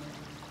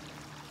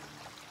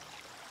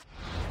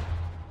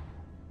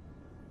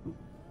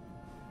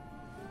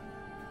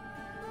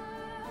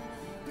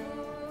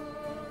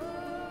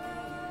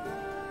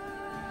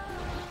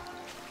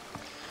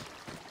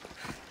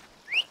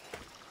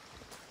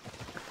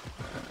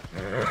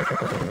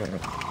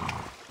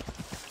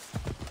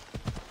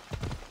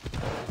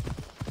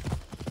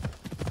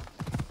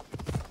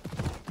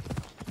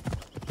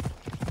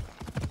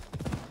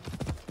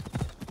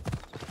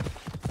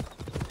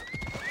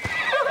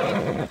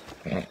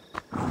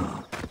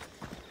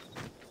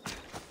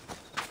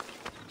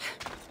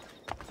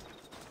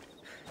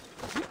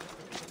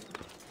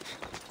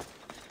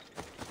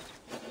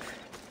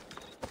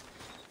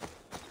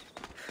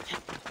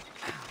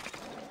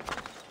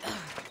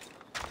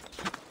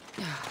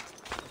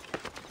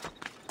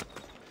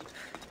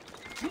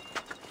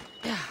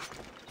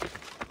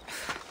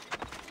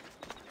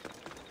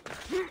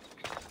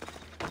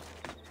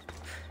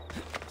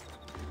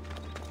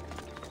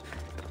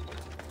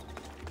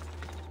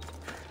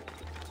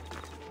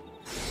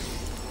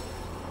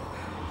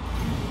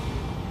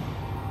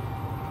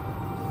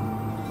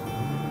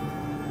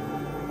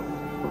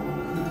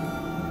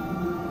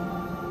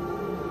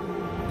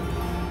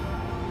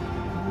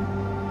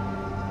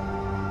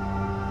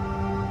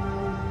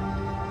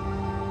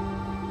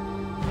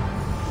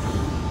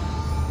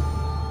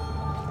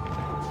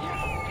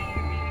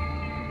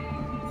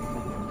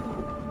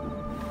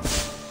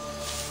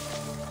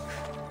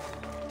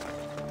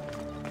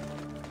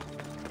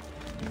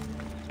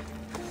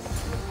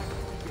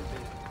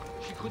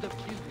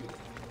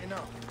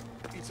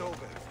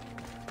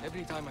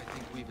 Every time I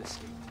think we've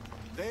escaped.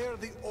 They're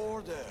the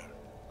Order.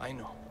 I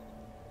know.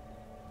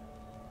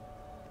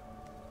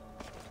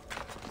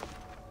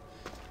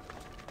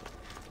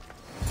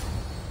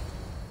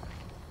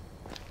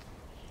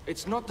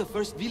 It's not the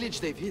first village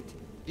they've hit.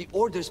 The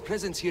Order's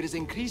presence here is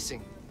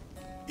increasing.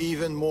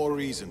 Even more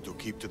reason to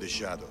keep to the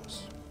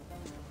shadows.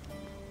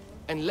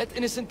 And let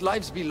innocent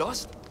lives be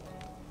lost?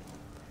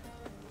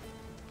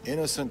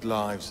 Innocent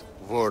lives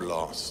were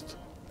lost.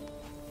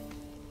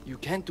 You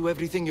can't do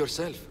everything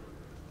yourself.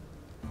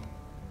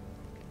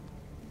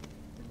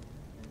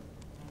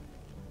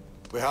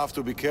 We have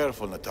to be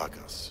careful,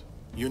 Natakas.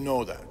 You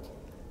know that.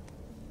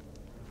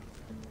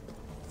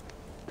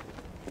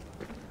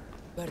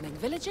 Burning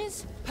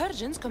villages,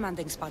 Persians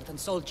commanding Spartan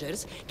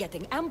soldiers,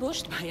 getting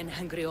ambushed by an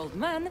angry old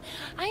man.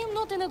 I am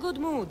not in a good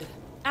mood.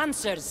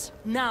 Answers,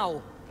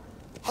 now!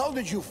 How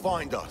did you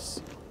find us?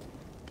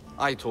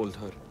 I told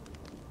her.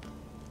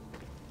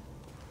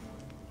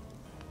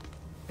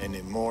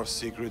 Any more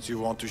secrets you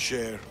want to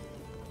share?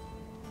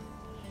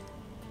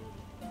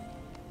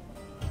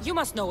 You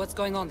must know what's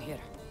going on here.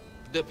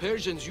 The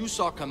Persians you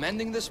saw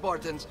commanding the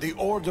Spartans... The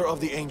Order of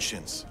the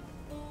Ancients.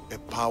 A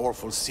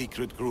powerful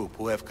secret group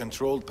who have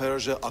controlled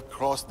Persia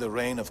across the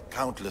reign of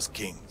countless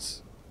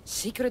kings.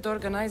 Secret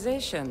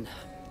organization.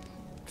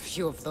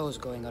 Few of those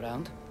going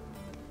around.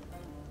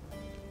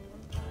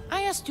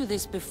 I asked you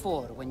this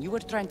before, when you were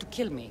trying to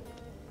kill me.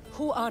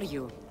 Who are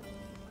you?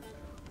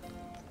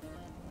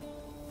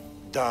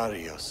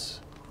 Darius.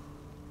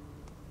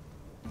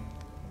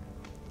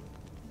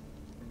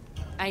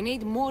 I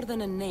need more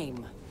than a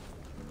name.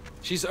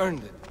 She's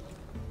earned it.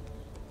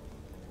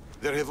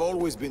 There have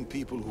always been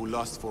people who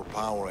lust for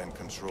power and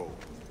control.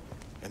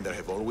 And there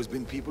have always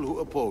been people who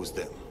oppose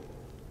them.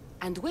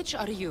 And which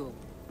are you?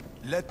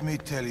 Let me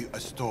tell you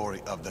a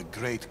story of the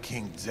great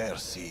King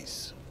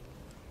Xerxes.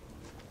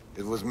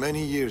 It was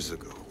many years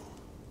ago,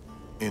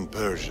 in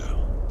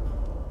Persia.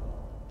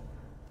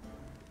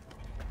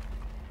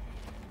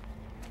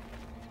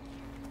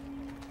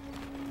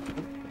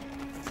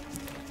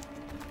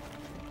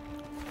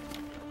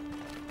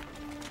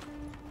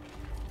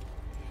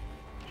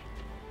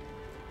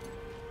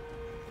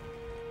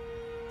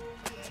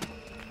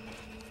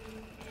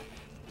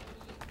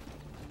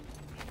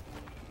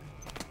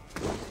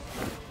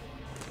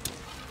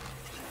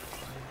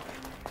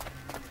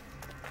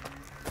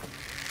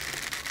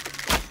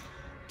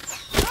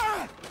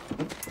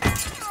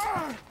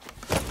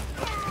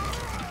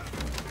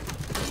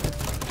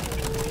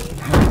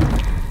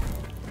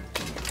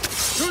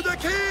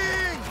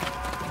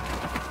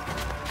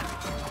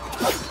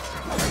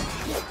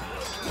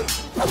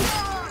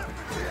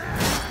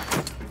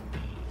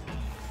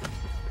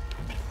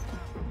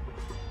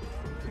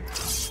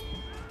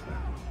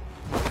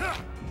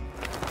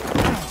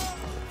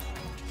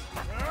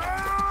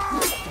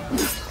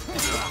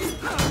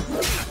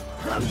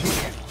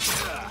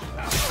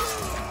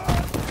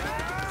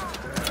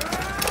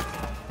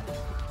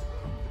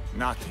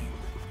 Nothing.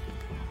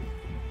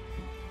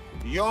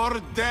 Your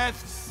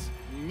deaths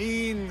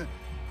mean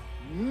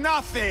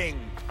nothing.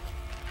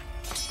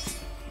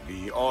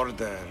 The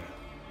Order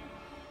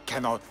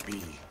cannot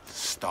be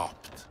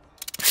stopped.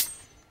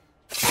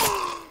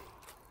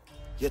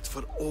 Yet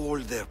for all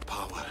their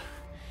power,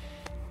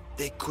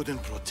 they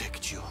couldn't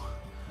protect you.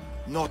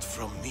 Not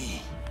from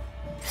me.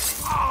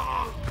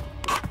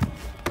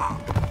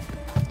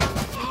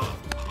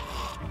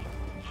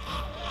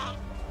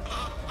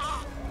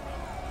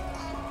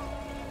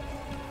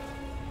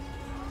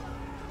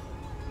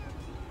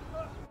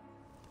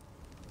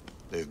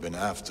 They've been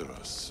after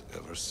us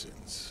ever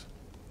since.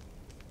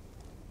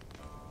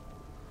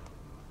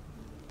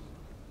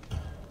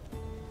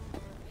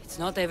 It's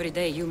not every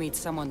day you meet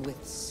someone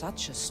with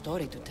such a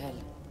story to tell.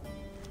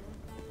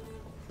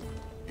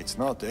 It's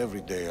not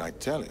every day I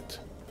tell it.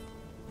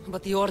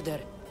 But the Order,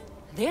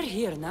 they're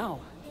here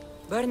now.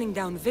 Burning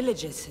down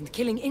villages and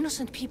killing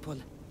innocent people.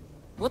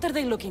 What are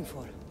they looking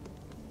for?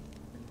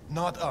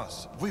 Not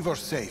us. We were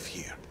safe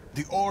here.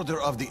 The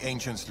Order of the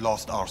Ancients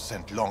lost our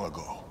scent long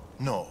ago.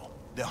 No.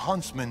 The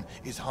huntsman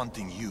is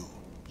hunting you.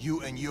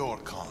 You and your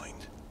kind.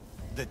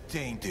 The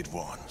tainted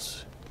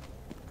ones.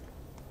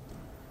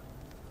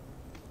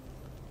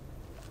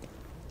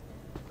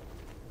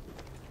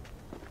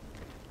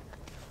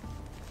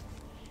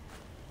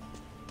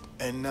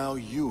 And now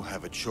you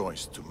have a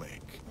choice to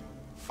make.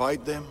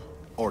 Fight them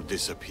or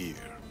disappear.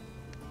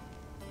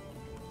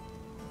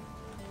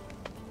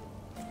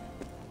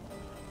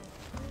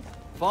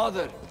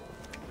 Father!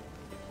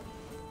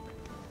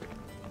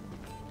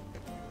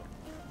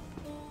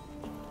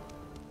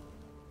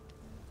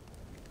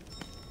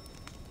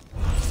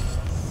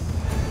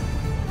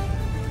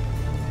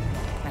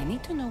 I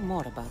need to know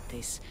more about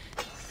this.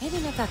 Maybe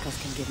Natakas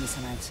can give me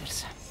some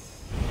answers.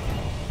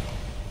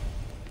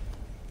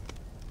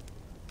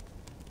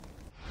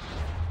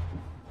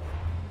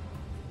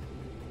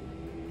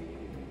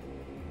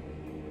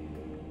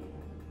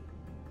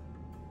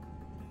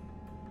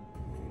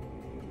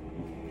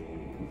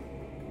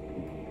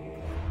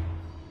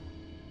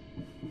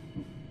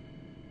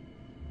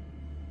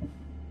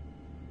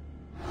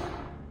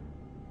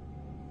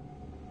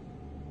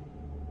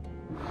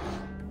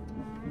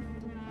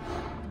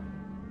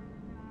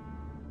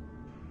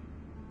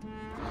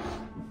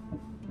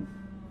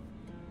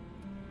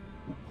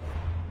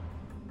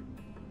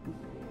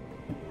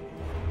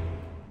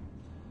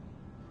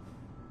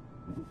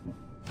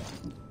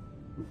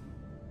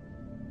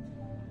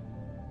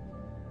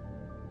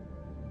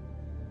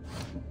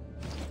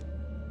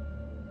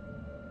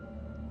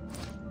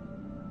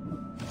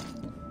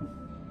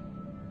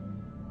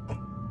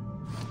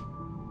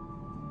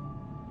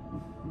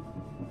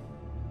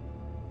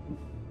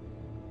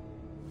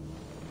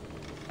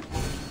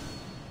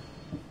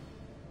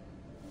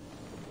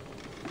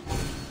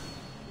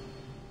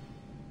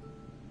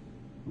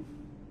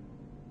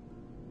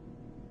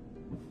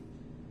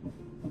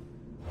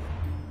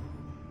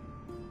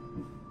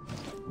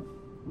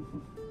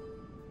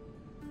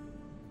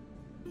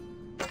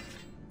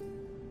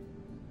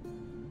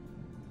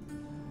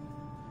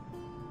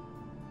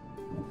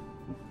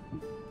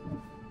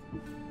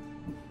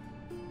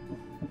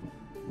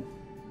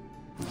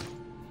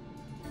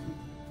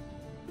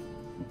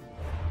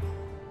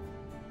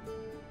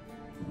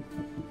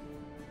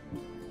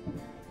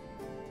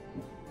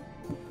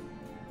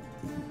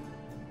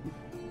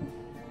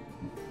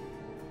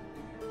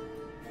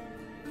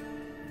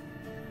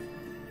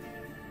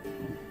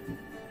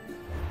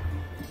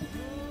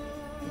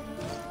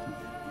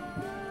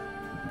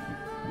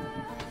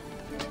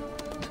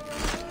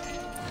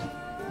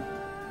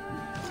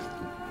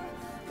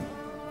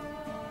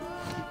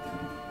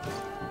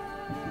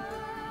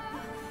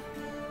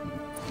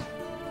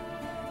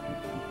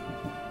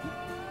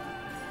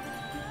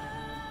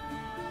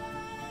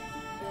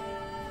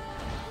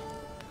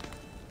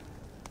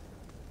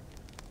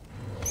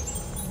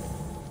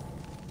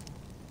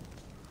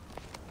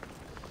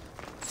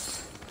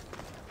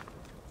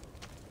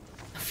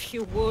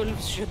 You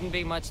wolves shouldn't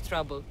be much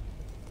trouble.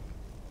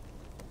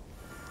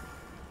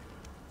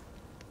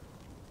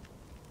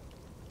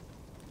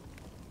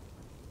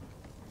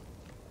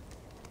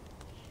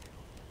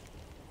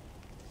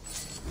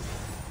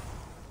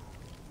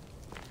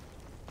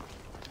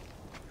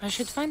 I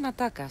should find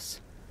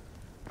Natakas.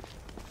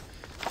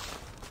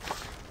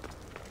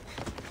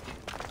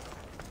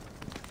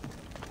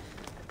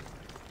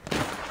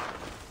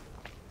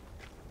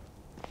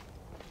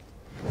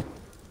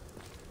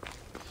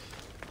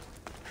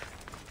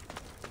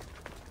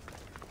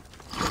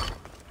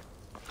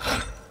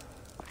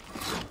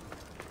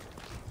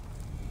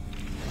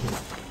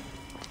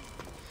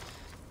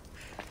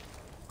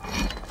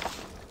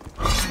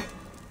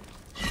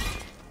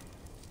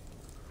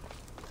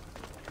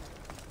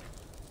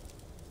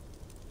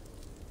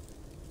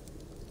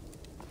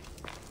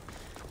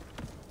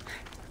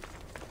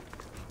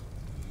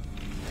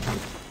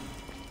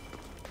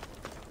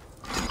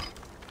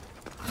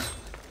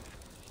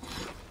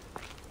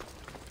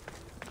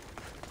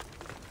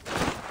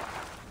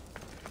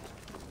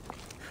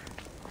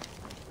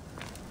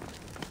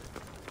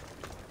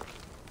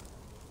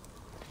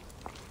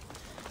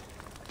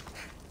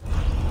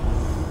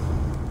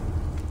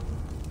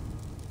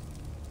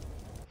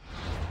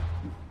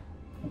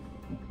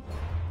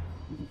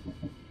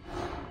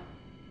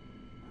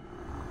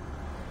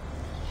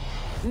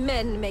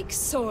 Men make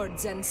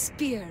swords and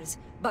spears,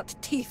 but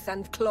teeth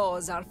and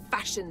claws are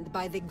fashioned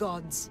by the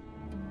gods.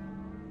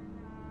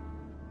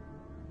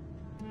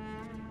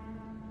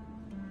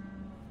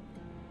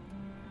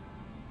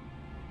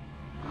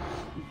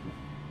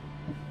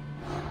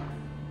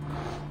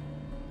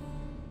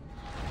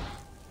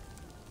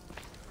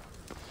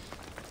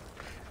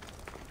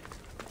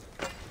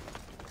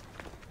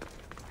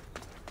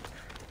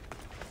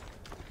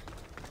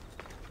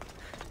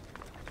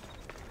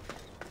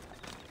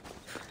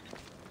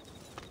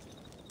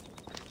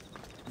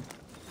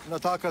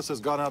 Natakas has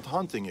gone out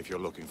hunting if you're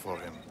looking for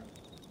him.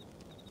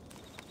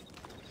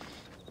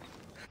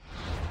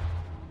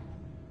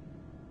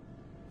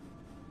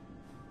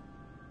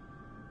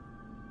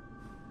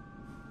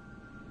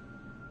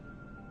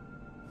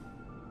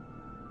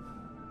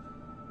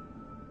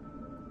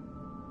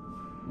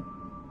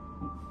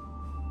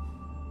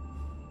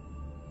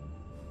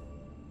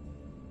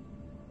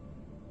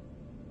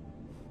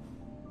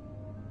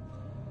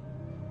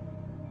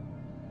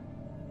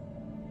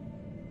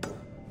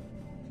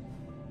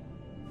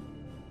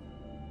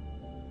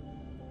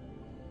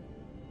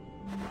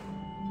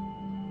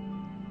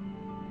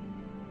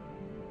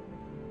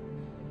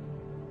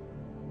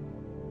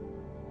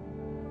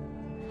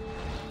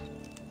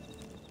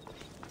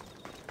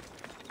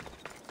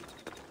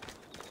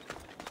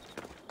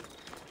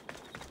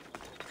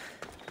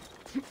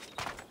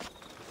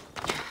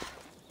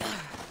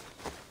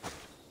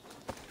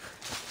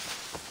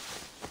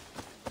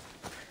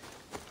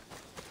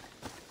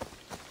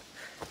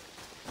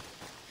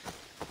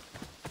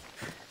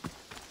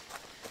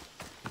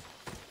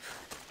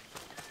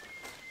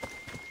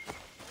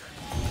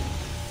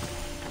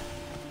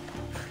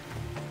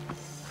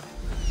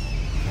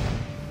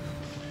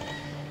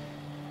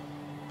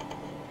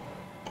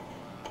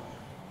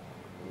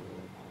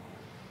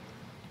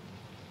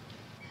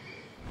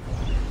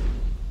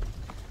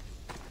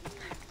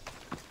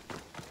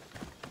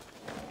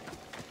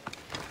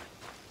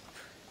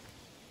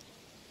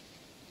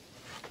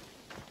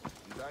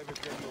 I will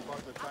tell you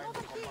about the time the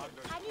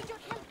commander... I need your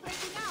help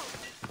breaking out!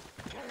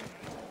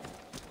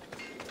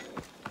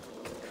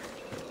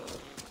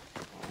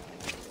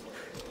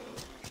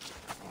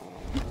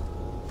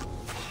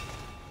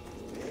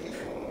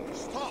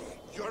 Stop!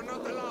 You're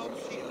not allowed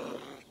here!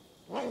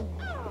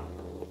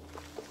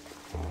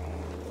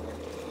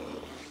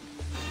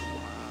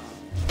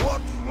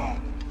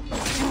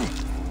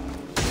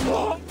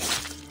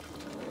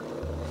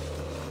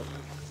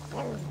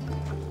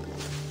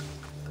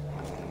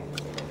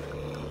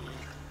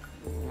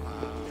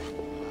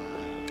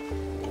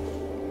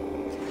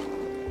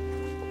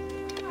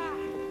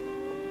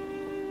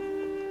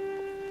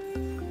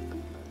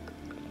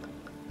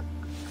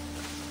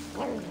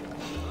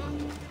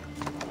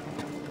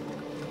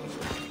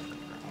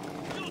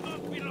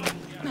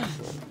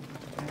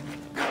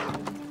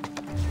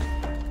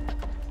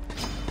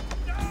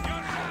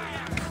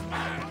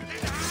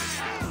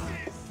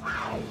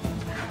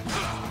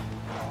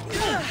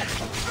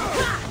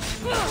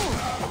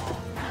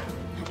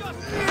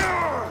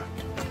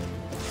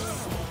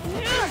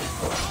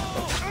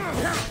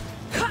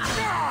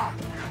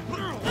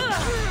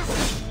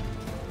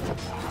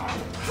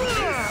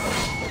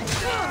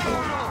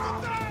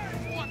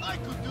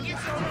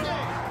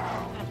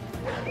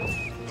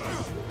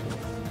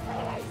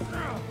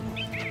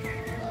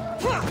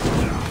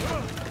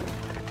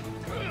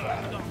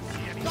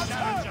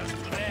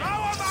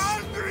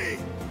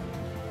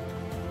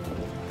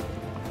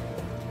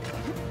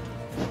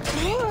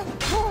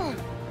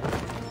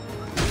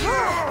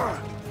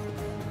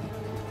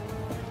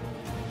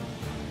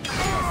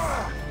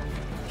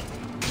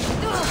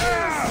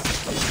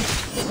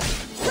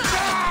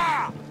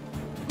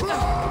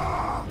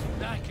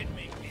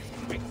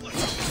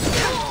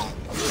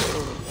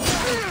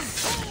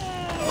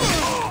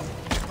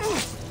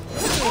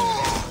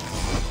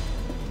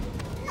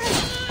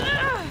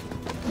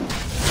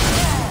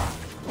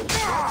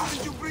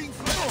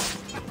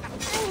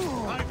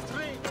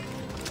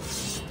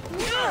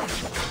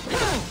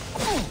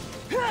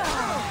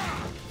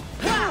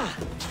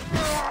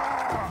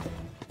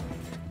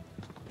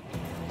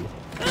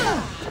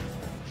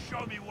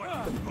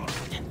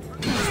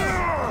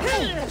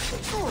 You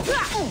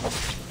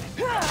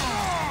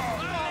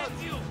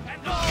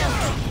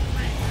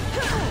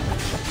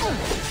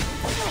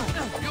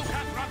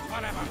can't run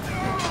forever!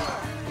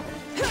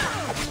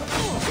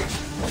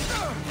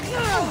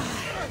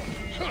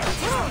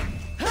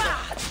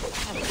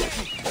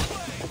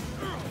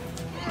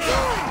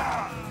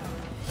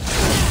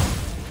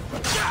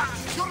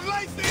 Your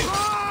life is...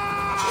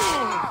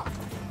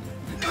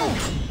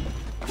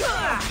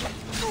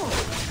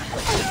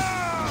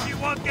 She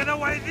won't get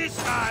away this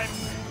time!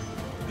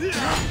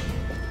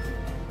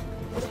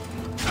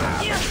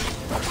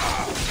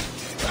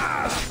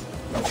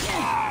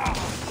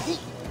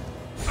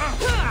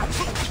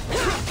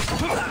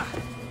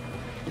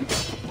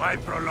 Why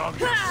prolong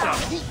yourself?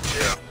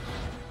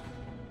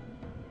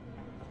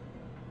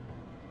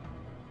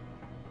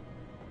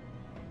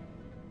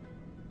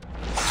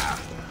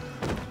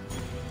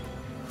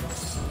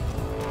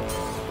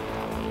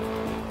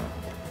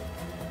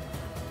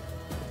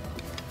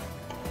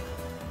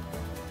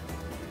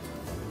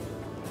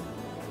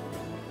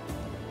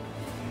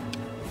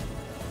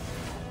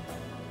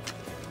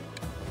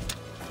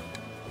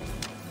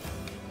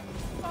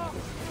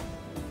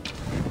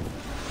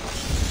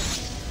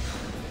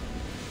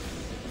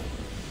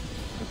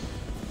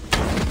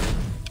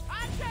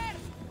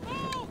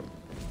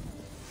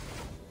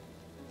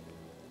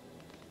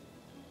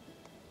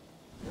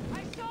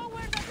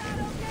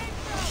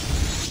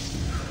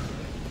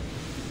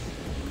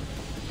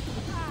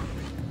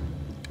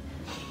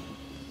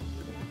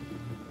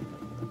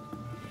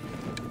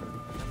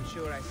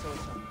 Sure, I saw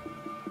some.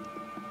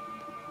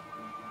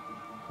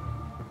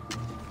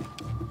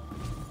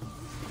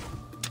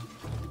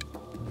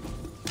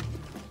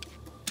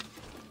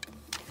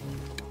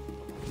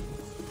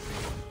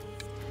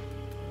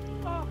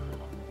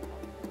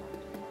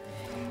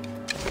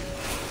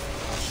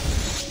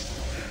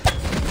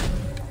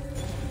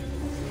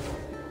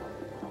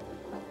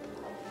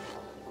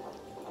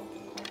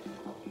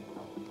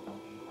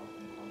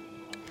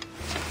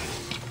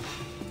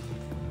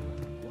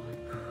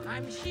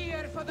 I'm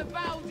here for the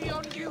bounty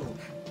on you!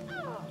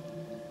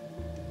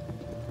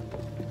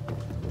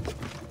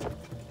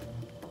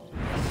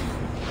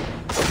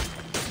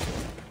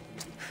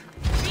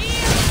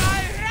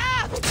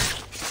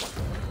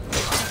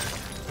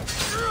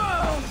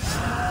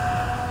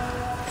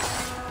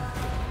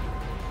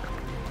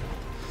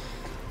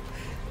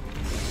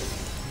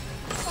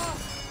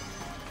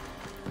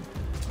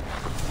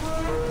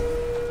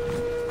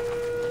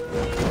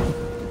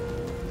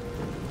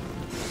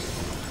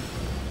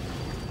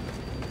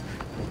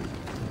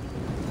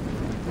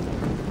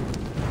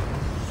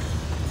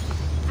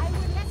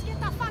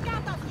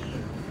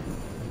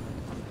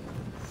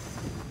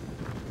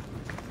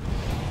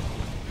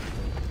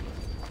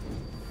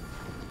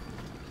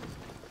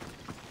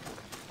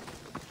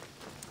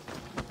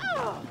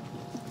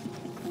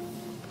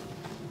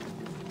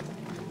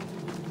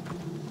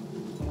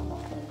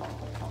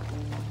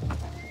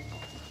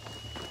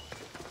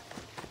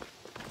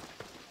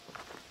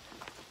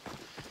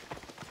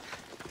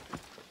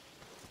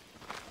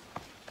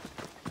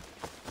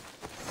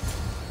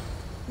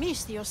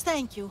 Misthios,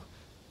 thank you.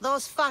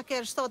 Those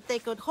fuckers thought they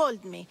could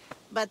hold me,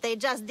 but they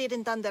just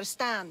didn't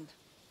understand.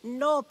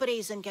 No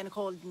prison can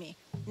hold me.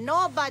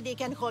 Nobody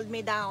can hold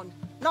me down.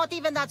 Not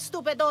even that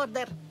stupid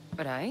order.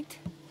 Right?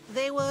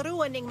 They were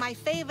ruining my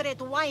favorite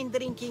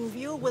wine-drinking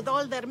view with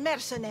all their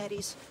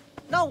mercenaries.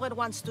 No one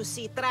wants to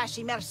see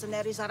trashy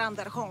mercenaries around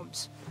their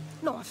homes.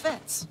 No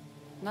offense.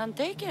 None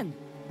taken.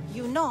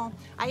 You know,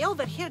 I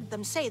overheard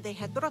them say they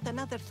had brought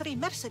another 3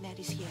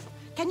 mercenaries here.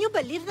 Can you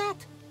believe that?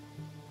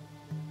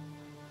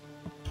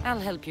 I'll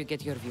help you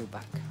get your view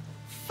back.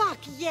 Fuck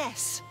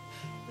yes!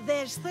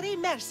 There's 3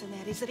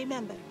 mercenaries,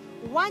 remember.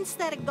 Once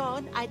they're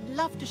gone, I'd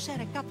love to share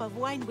a cup of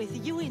wine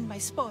with you in my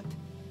spot.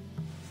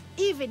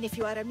 Even if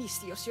you are a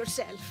Misthios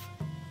yourself.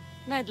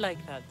 I'd like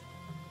that.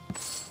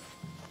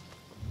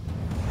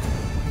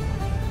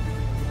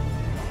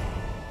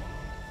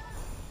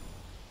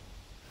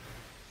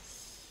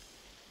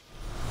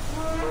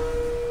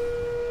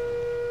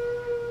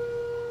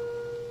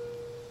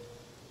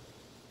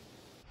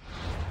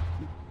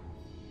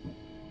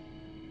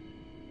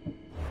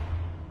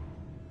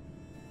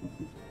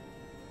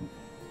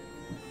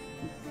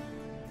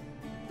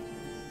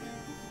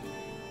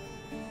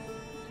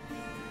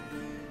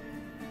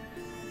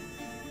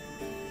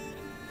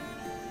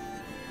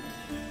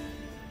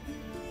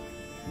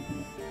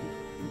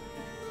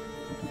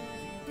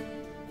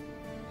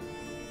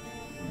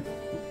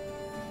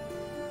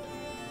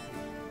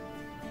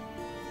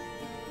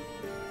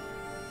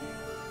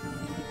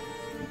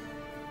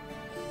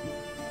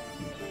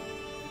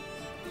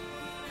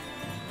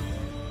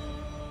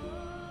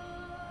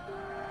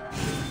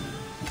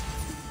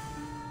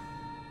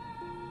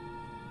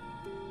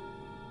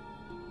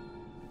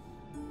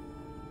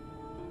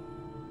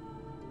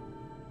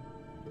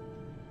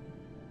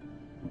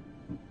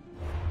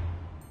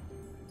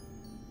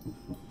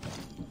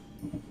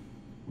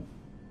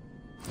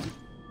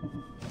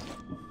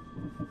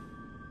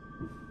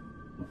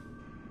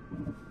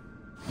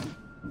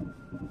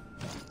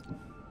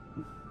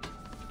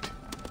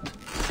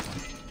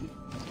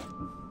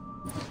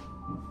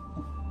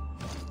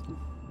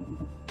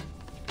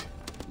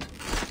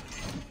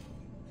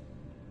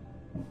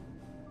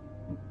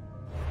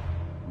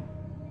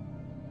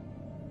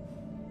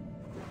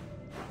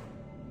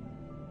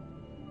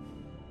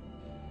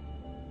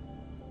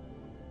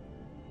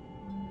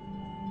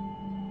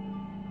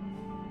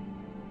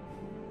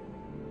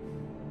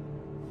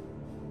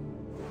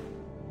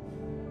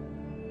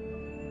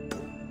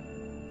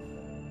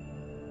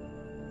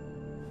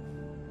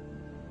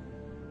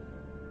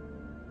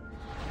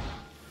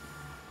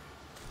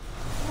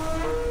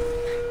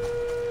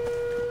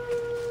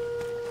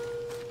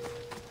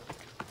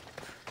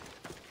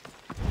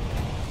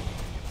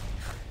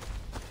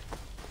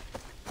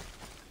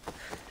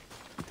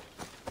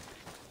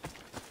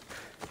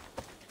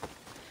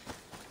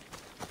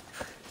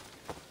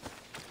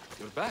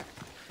 back.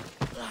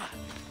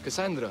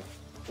 Kassandra,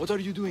 what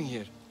are you doing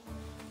here?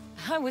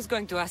 I was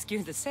going to ask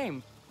you the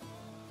same.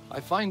 I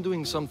find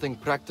doing something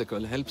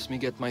practical helps me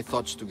get my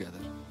thoughts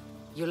together.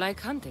 You like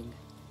hunting?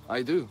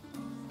 I do.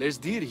 There's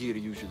deer here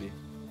usually.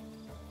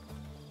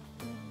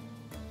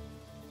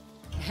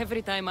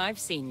 Every time I've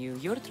seen you,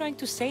 you're trying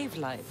to save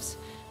lives,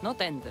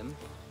 not end them.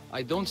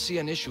 I don't see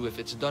an issue if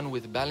it's done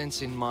with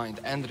balance in mind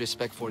and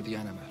respect for the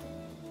animal.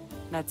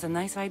 That's a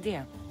nice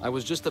idea. I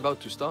was just about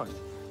to start.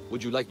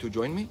 Would you like to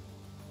join me?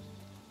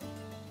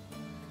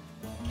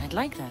 I'd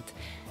like that.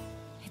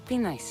 It'd be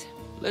nice.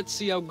 Let's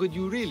see how good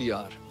you really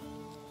are.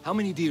 How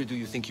many deer do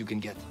you think you can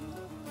get?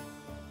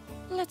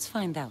 Let's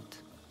find out.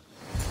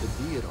 The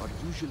deer are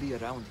usually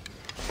around here.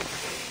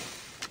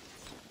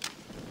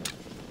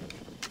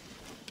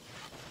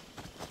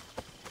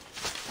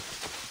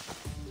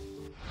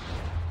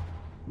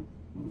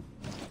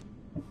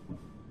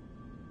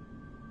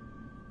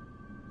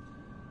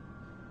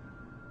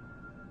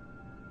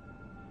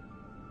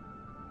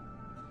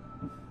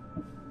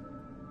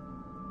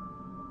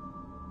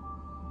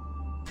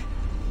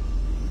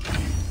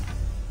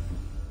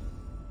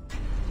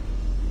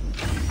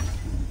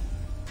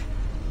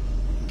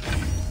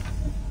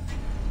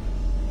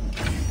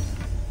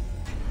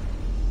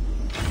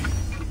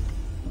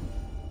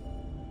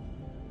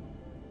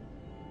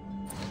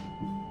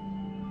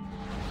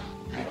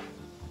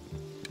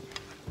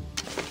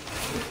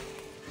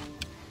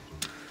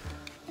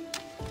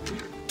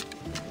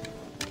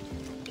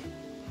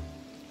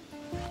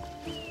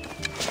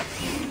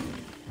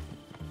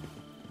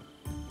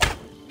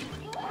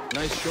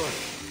 Nice shot.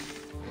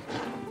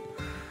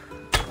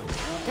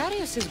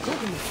 Darius is good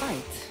in the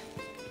fight.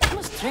 He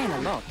must train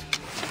a lot.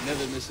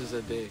 Never misses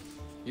a day.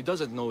 He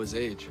doesn't know his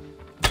age.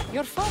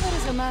 Your father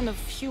is a man of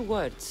few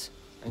words.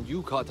 And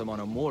you caught him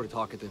on a more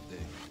talkative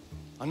day.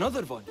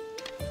 Another one.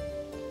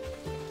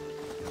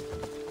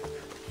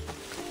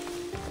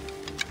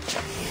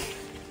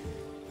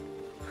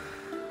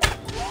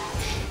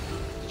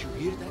 Did you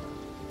hear that?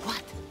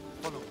 What?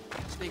 Follow.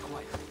 Stay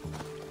quiet.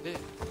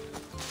 There.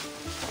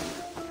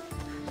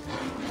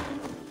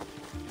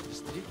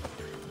 Still.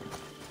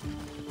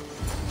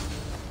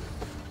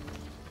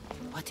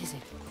 What is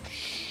it?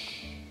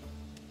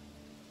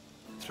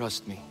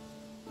 Trust me.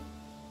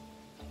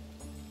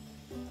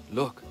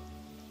 Look.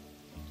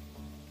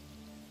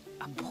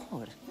 A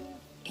boar?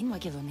 In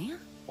Macedonia?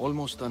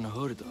 Almost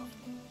unheard of.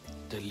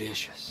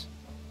 Delicious.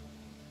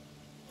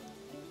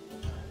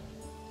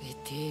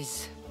 It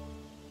is.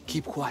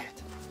 Keep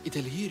quiet.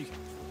 It'll hear you.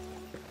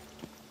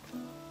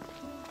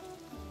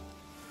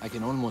 I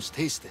can almost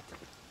taste it.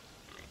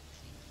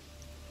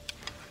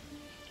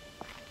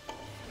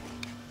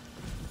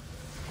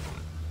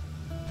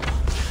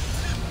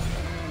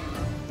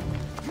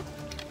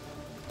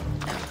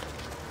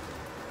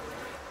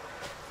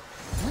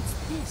 What's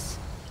this?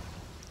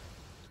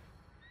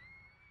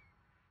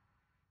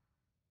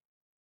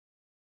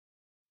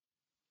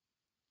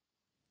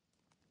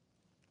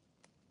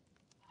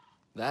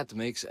 That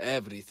makes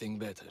everything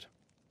better.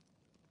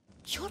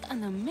 You're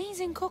an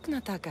amazing cook,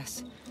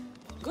 Natakas.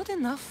 Good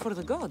enough for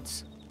the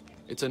gods.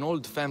 It's an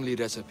old family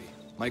recipe.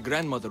 My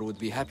grandmother would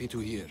be happy to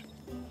hear.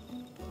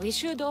 We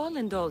should all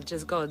indulge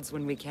as gods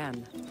when we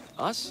can.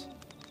 Us?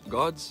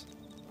 Gods?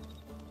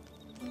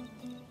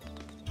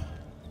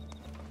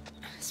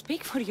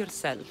 Speak for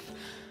yourself.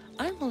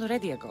 I'm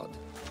already a god.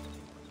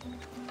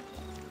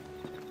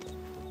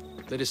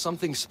 There is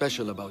something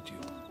special about you.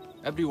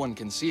 Everyone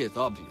can see it,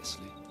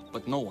 obviously.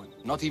 But no one,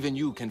 not even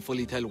you, can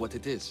fully tell what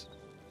it is.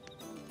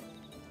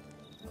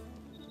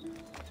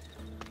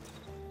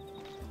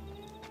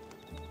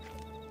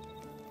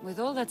 With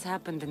all that's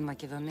happened in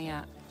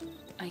Macedonia,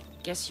 I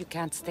guess you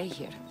can't stay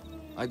here.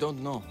 I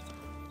don't know.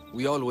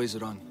 We always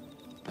run.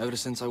 Ever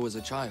since I was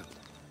a child.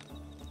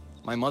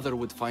 My mother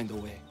would find a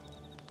way.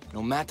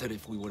 No matter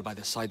if we were by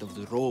the side of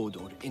the road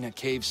or in a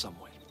cave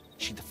somewhere,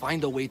 she'd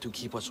find a way to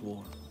keep us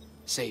warm.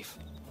 Safe,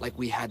 like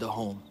we had a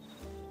home.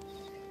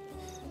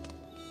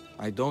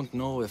 I don't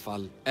know if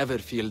I'll ever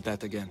feel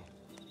that again.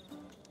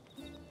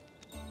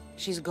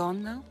 She's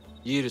gone now?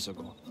 Years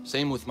ago.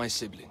 Same with my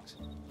siblings.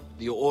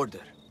 The Order.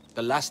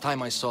 The last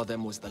time I saw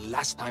them was the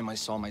last time I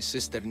saw my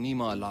sister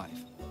Nima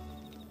alive.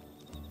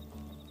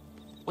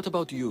 What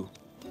about you?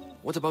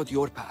 What about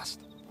your past?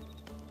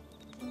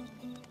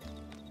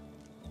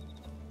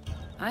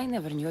 I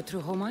never knew a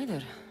true home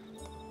either.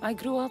 I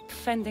grew up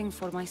fending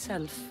for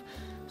myself,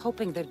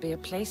 hoping there'd be a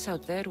place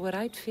out there where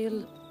I'd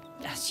feel,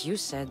 as you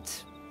said,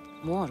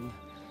 warm.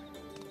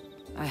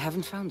 I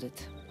haven't found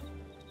it.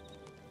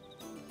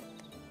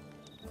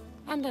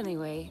 And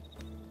anyway,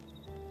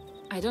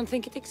 I don't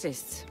think it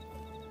exists.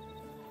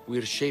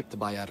 We're shaped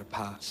by our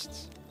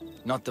pasts,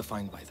 not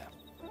defined by them.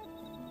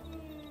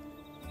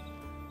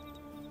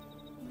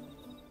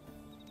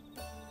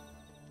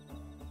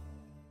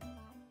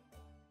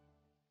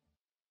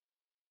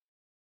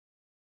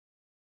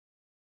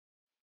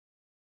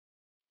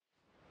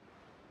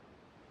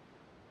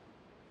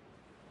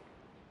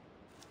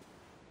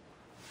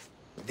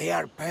 They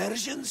are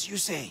Persians, you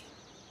say?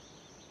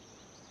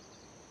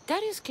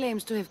 Darius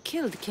claims to have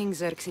killed King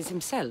Xerxes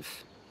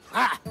himself.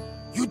 Ah!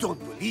 You don't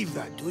believe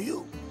that, do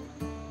you?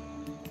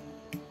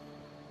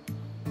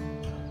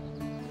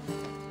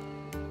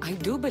 I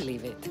do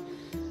believe it.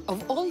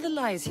 Of all the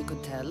lies he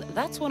could tell,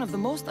 that's one of the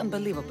most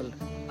unbelievable.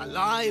 A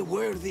lie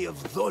worthy of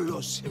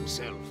Tholos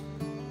himself.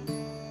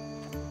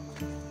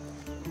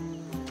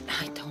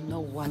 I don't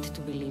know what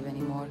to believe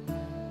anymore.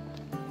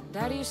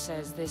 Darius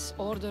says this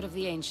Order of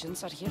the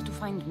Ancients are here to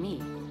find me.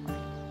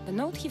 The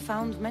note he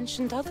found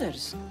mentioned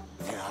others.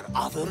 There are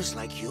others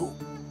like you?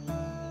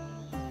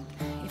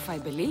 If I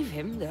believe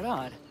him, there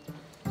are.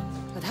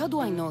 But how do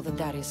I know that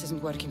Darius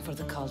isn't working for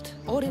the cult,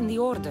 or in the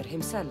Order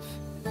himself?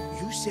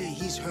 You say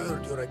he's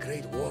heard you're a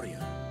great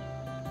warrior.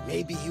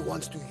 Maybe he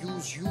wants to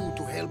use you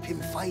to help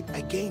him fight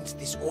against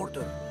this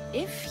Order.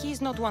 If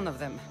he's not one of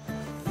them.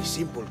 The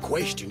simple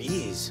question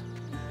is,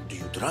 do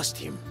you trust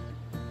him?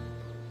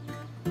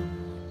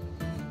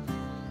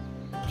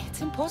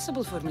 It's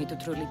impossible for me to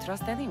truly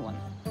trust anyone.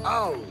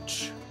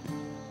 Ouch!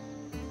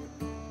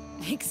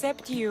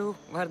 Except you,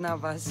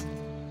 Barnabas.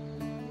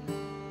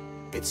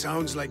 It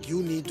sounds like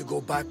you need to go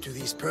back to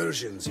these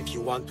Persians if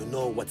you want to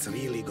know what's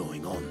really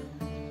going on.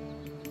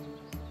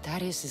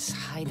 Darius is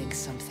hiding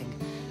something.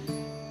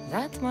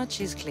 That much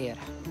is clear.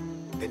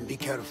 Then be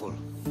careful.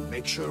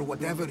 Make sure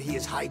whatever he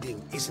is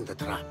hiding isn't a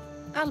trap.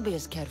 I'll be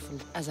as careful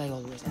as I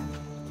always am.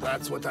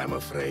 That's what I'm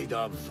afraid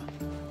of.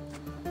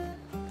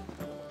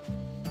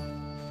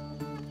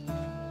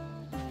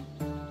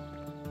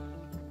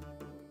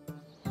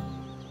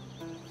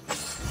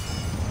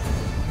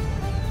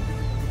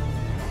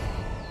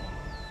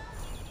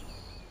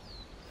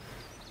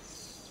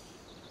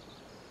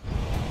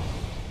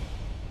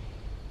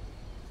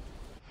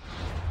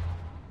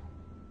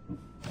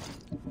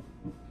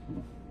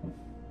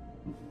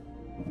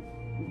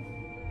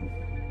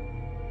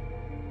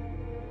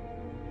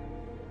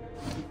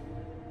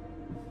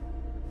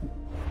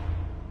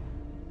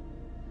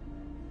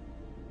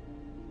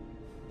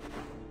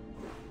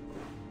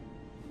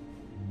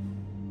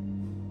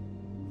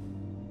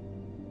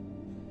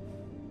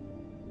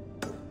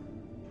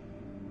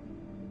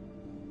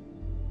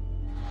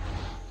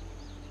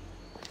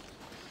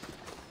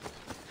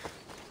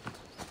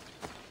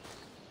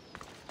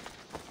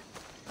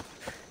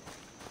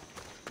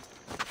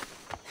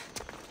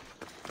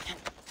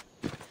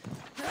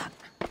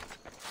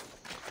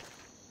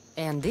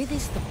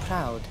 Leonidas the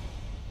Proud.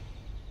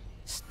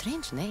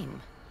 Strange name.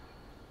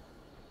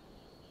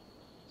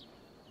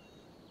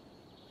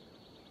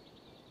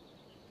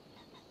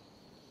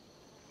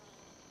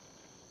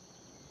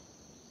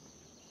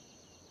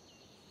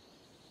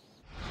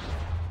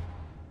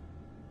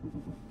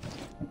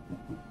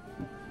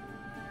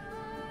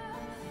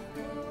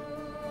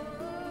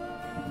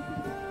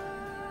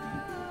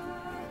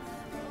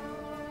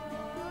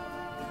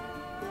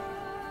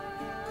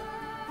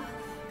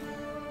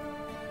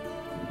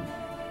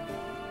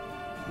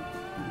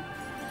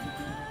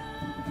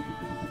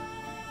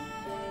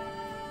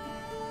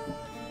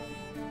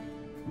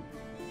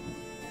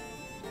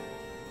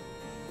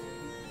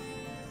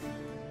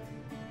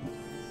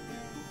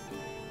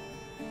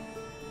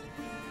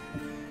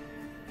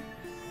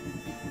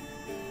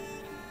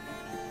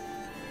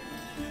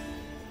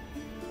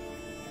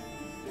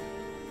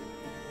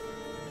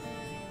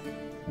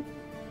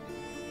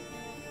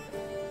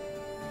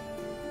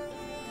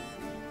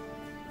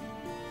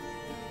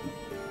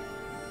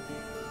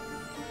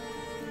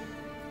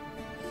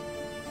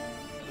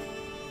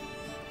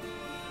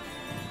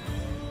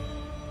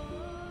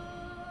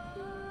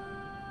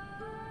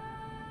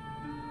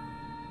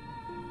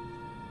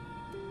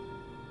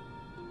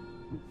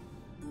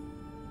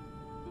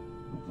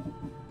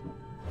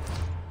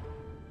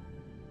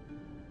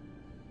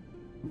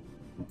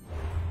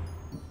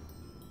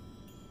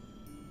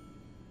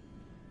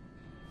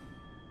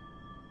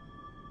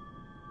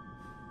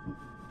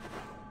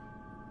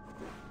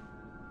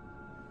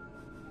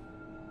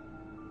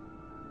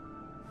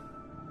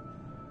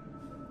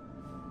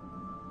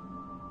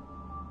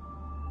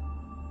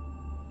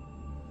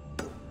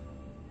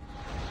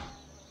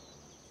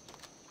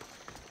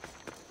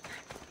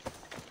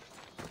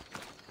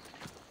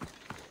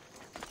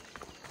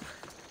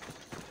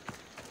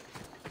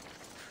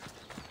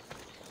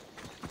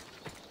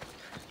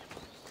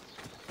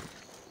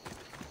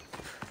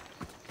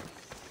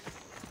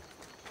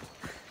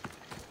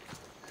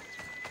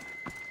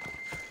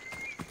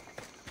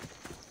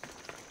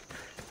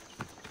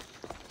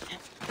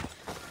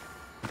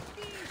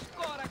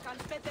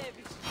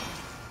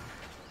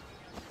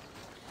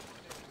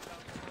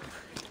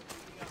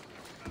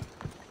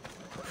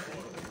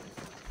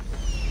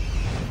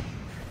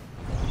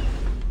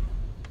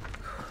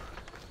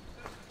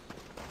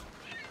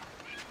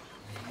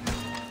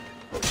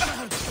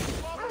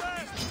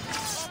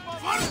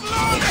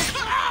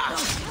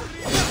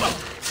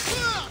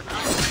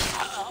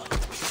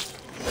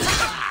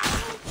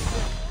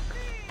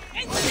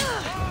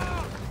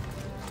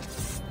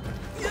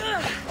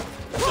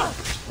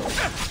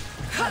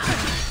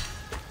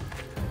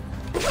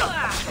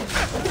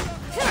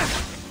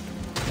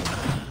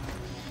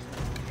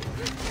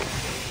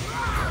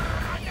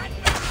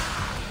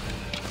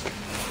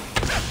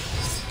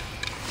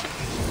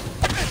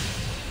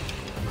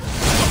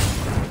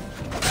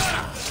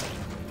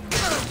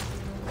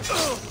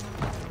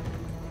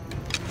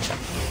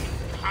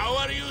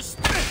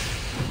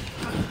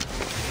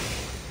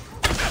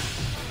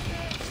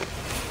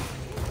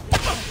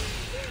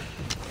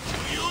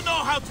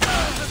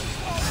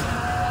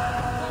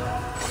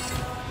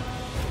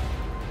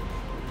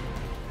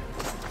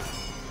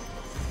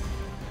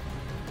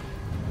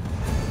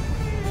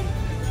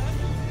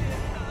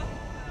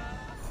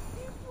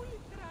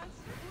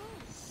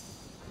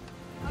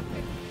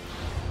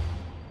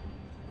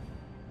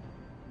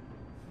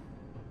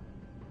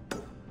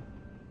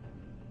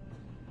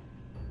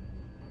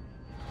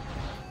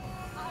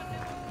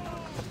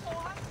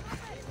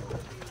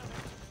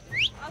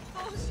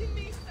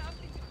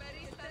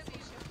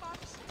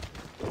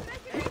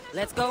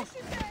 Let's go.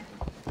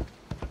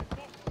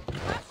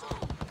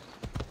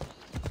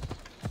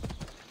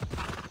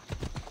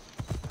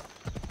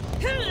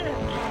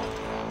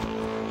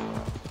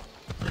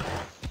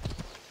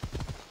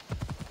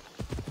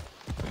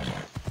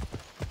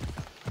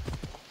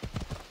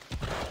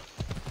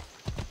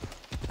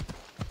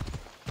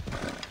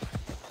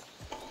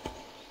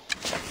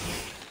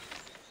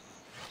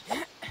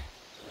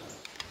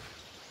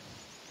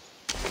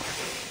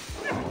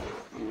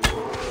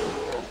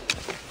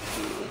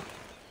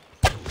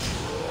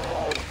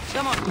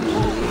 Come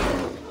on.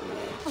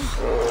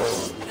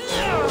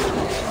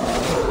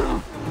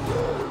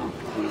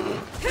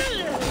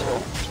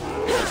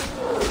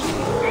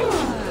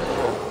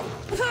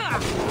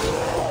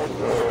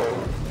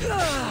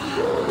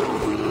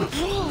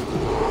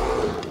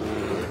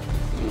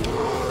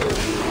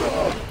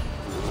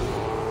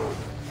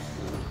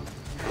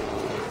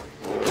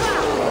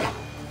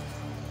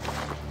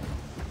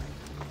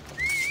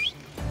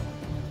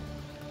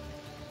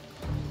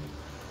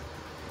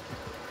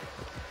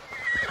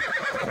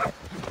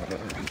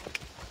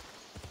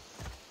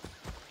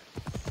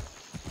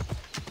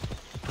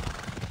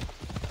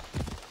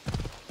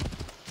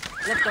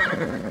 Let's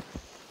go.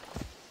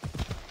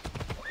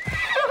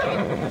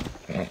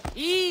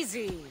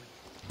 Easy.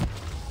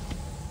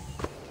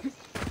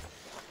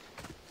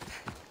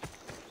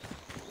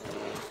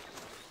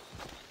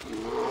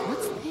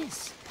 What's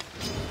this?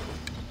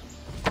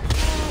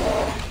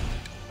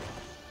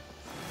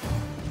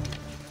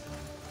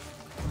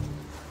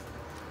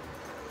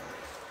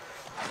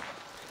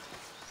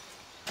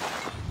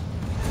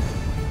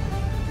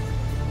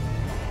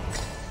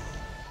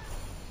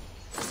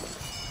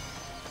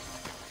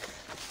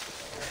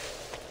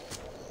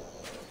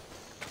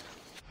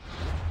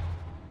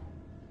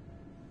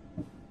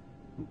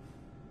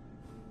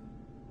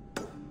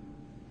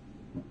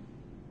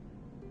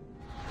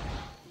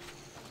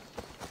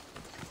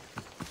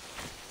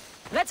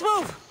 Let's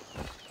move!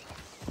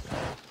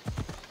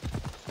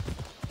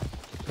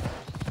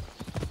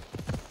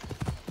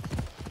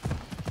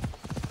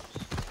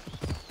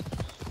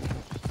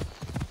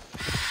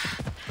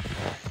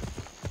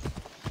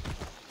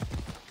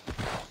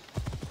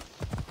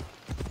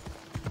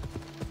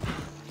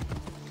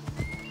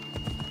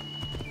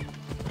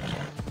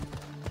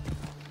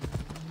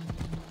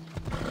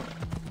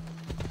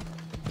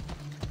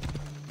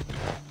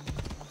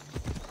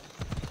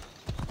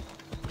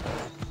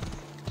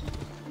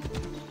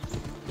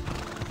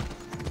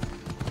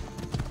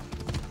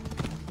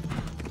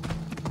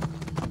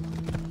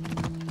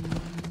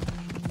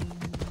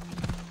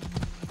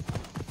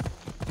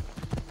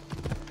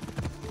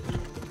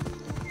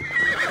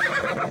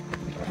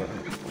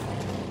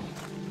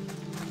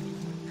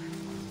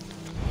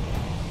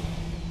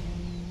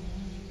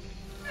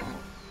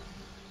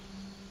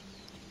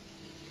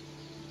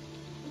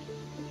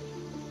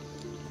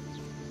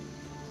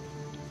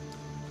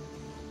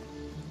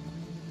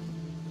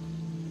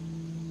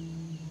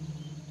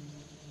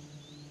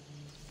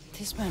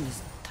 This man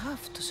is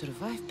tough to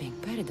survive being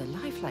buried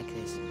alive like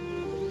this.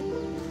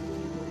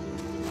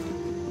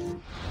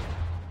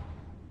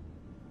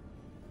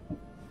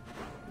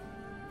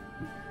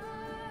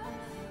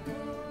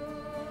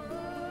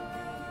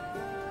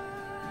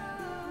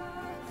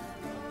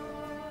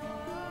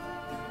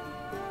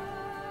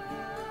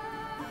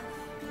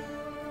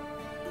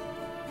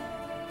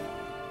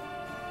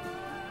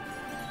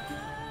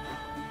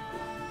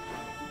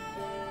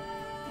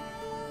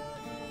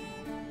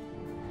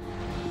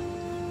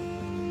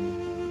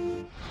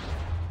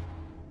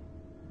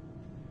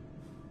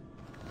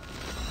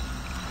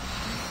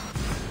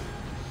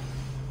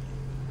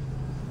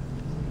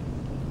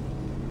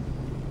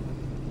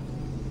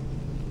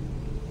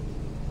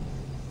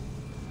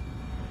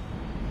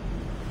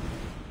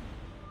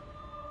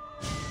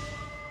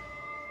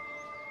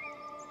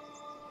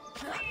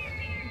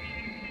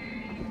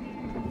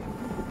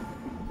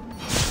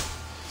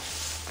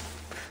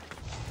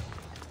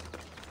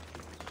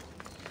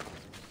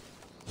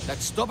 That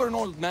stubborn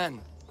old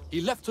man.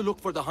 He left to look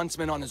for the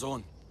huntsman on his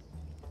own.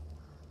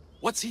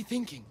 What's he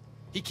thinking?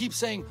 He keeps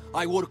saying,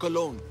 I work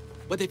alone.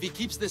 But if he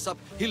keeps this up,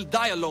 he'll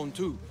die alone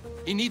too.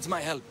 He needs my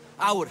help.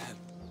 Our help.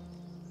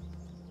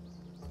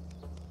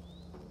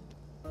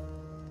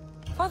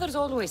 Fathers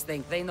always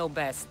think they know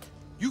best.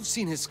 You've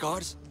seen his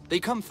scars.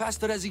 They come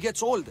faster as he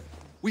gets older.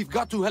 We've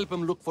got to help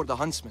him look for the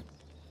huntsman.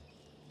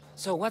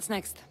 So what's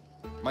next?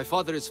 My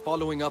father is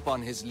following up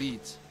on his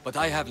leads, but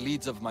I have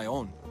leads of my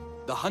own.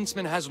 The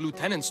huntsman has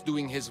lieutenants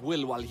doing his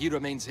will while he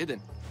remains hidden.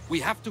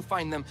 We have to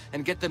find them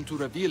and get them to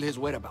reveal his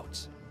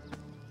whereabouts.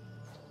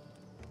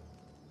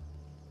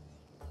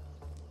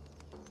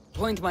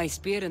 Point my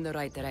spear in the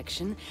right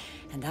direction,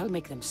 and I'll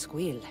make them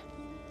squeal.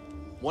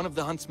 One of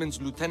the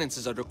huntsman's lieutenants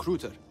is a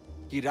recruiter.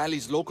 He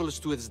rallies locals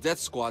to his death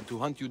squad to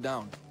hunt you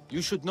down.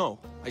 You should know.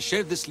 I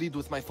shared this lead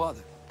with my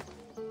father.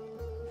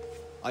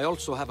 I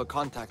also have a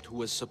contact who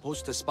was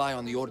supposed to spy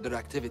on the Order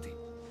activity,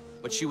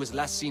 but she was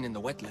last seen in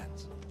the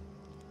wetlands.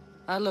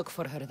 I'll look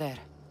for her there.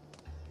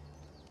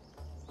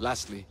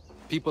 Lastly,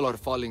 People are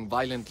falling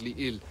violently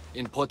ill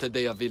in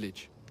Potadea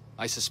village.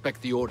 I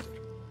suspect the Order.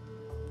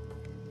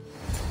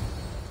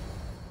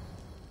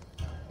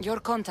 Your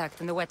contact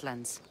in the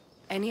wetlands.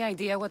 Any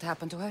idea what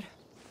happened to her?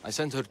 I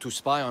sent her to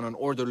spy on an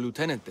Order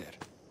lieutenant there.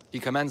 He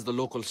commands the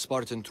local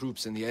Spartan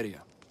troops in the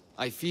area.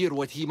 I fear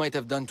what he might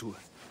have done to her.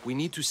 We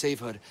need to save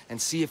her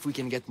and see if we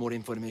can get more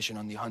information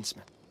on the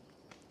huntsman.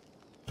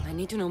 I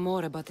need to know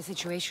more about the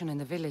situation in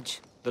the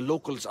village. The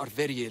locals are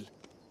very ill,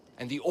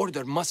 and the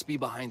Order must be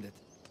behind it.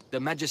 The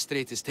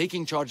magistrate is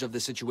taking charge of the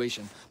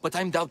situation, but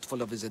I'm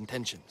doubtful of his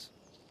intentions.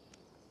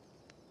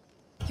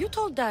 You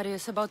told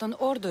Darius about an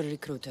Order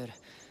recruiter.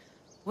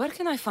 Where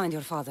can I find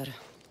your father?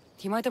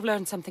 He might have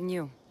learned something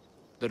new.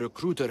 The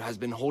recruiter has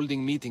been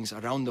holding meetings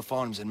around the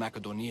farms in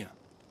Macedonia.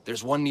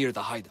 There's one near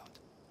the hideout.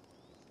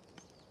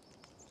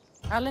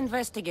 I'll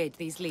investigate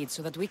these leads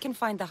so that we can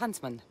find the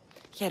huntsman.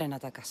 Here in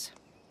Atakas.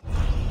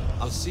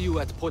 I'll see you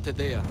at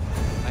Potadea.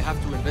 I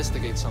have to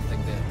investigate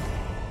something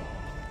there.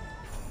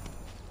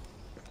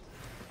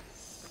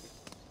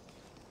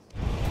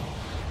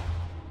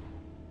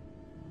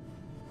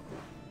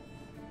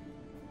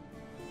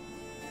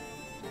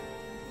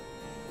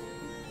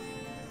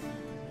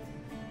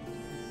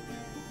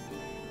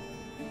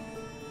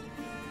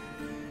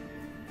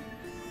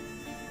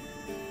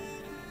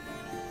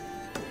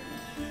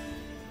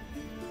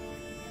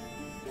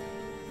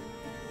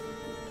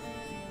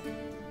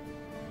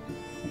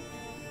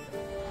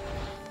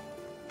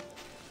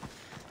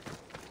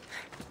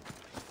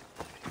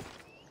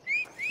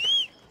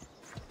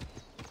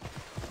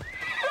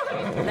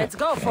 Let's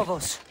go,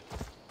 Phobos.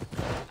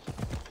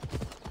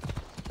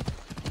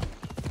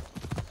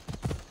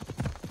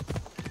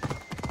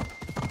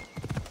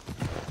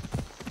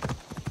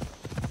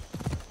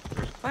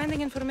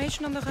 Finding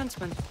information on the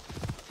huntsman.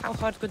 How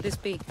hard could this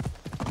be?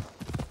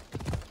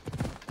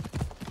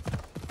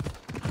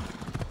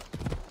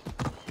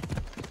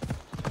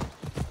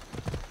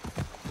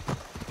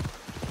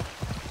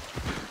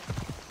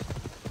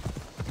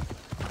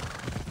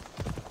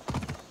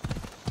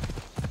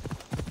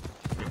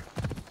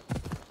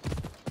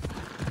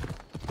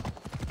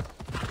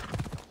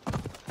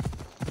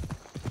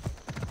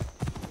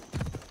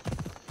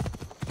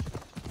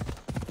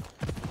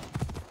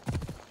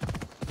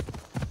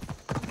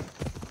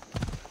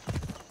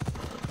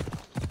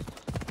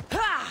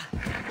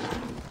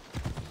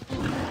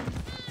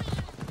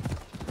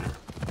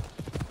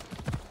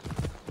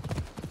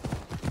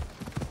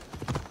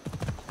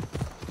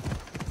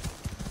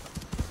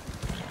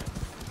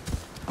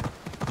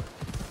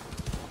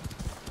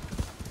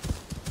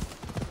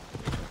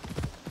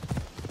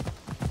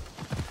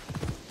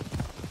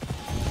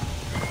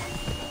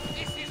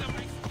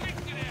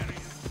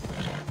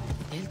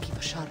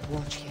 Sharp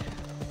watch here.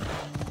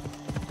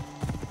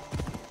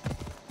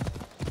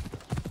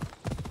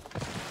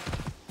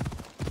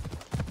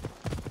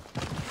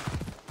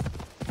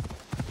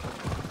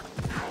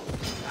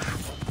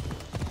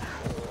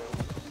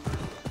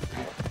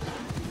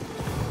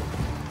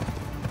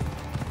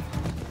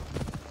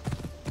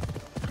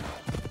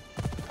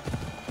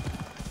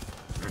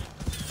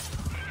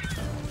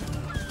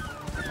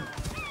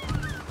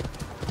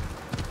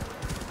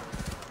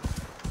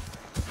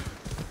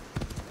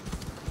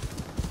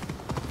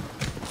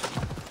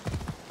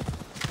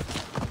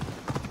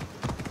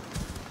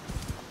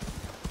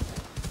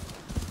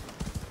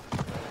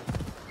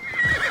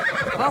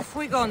 Off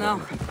we go now.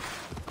 You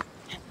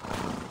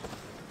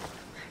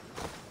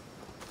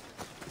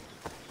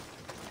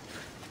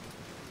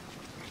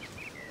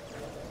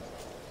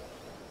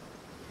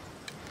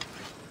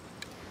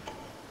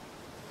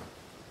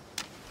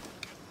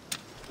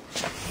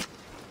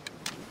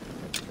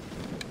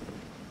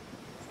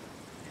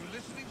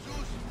listening,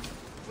 Zeus?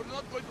 If we're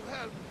not going to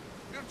help,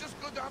 you're just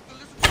going to have to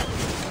listen to us.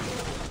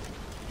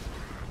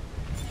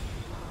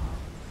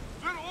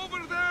 They're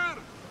over there!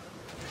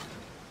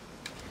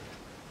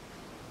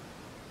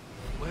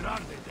 Where are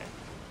they then?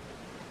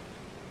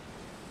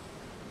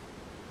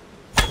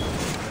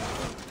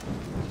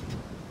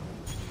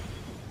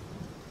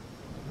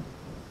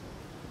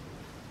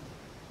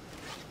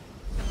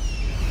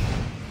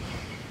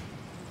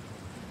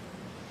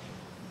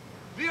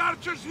 The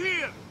archer's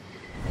here!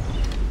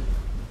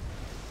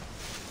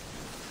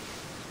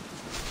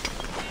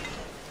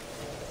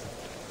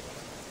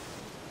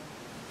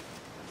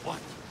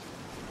 What?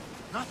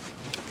 Nothing.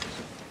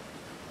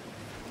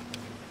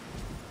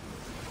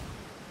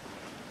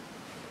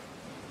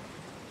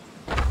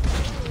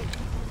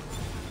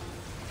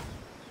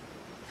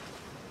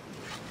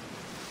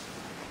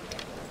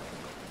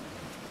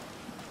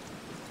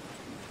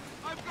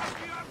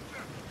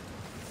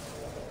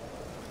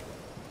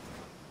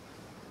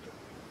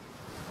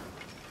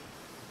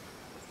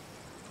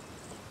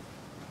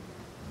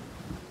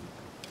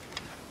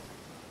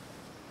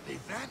 They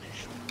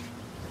vanished.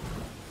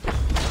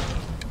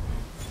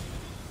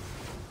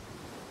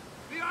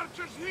 The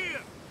archer's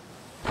here!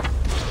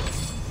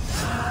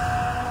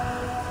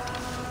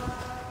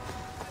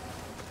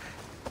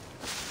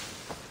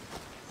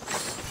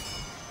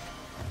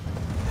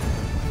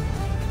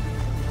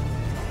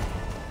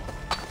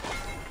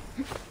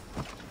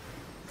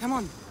 Come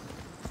on.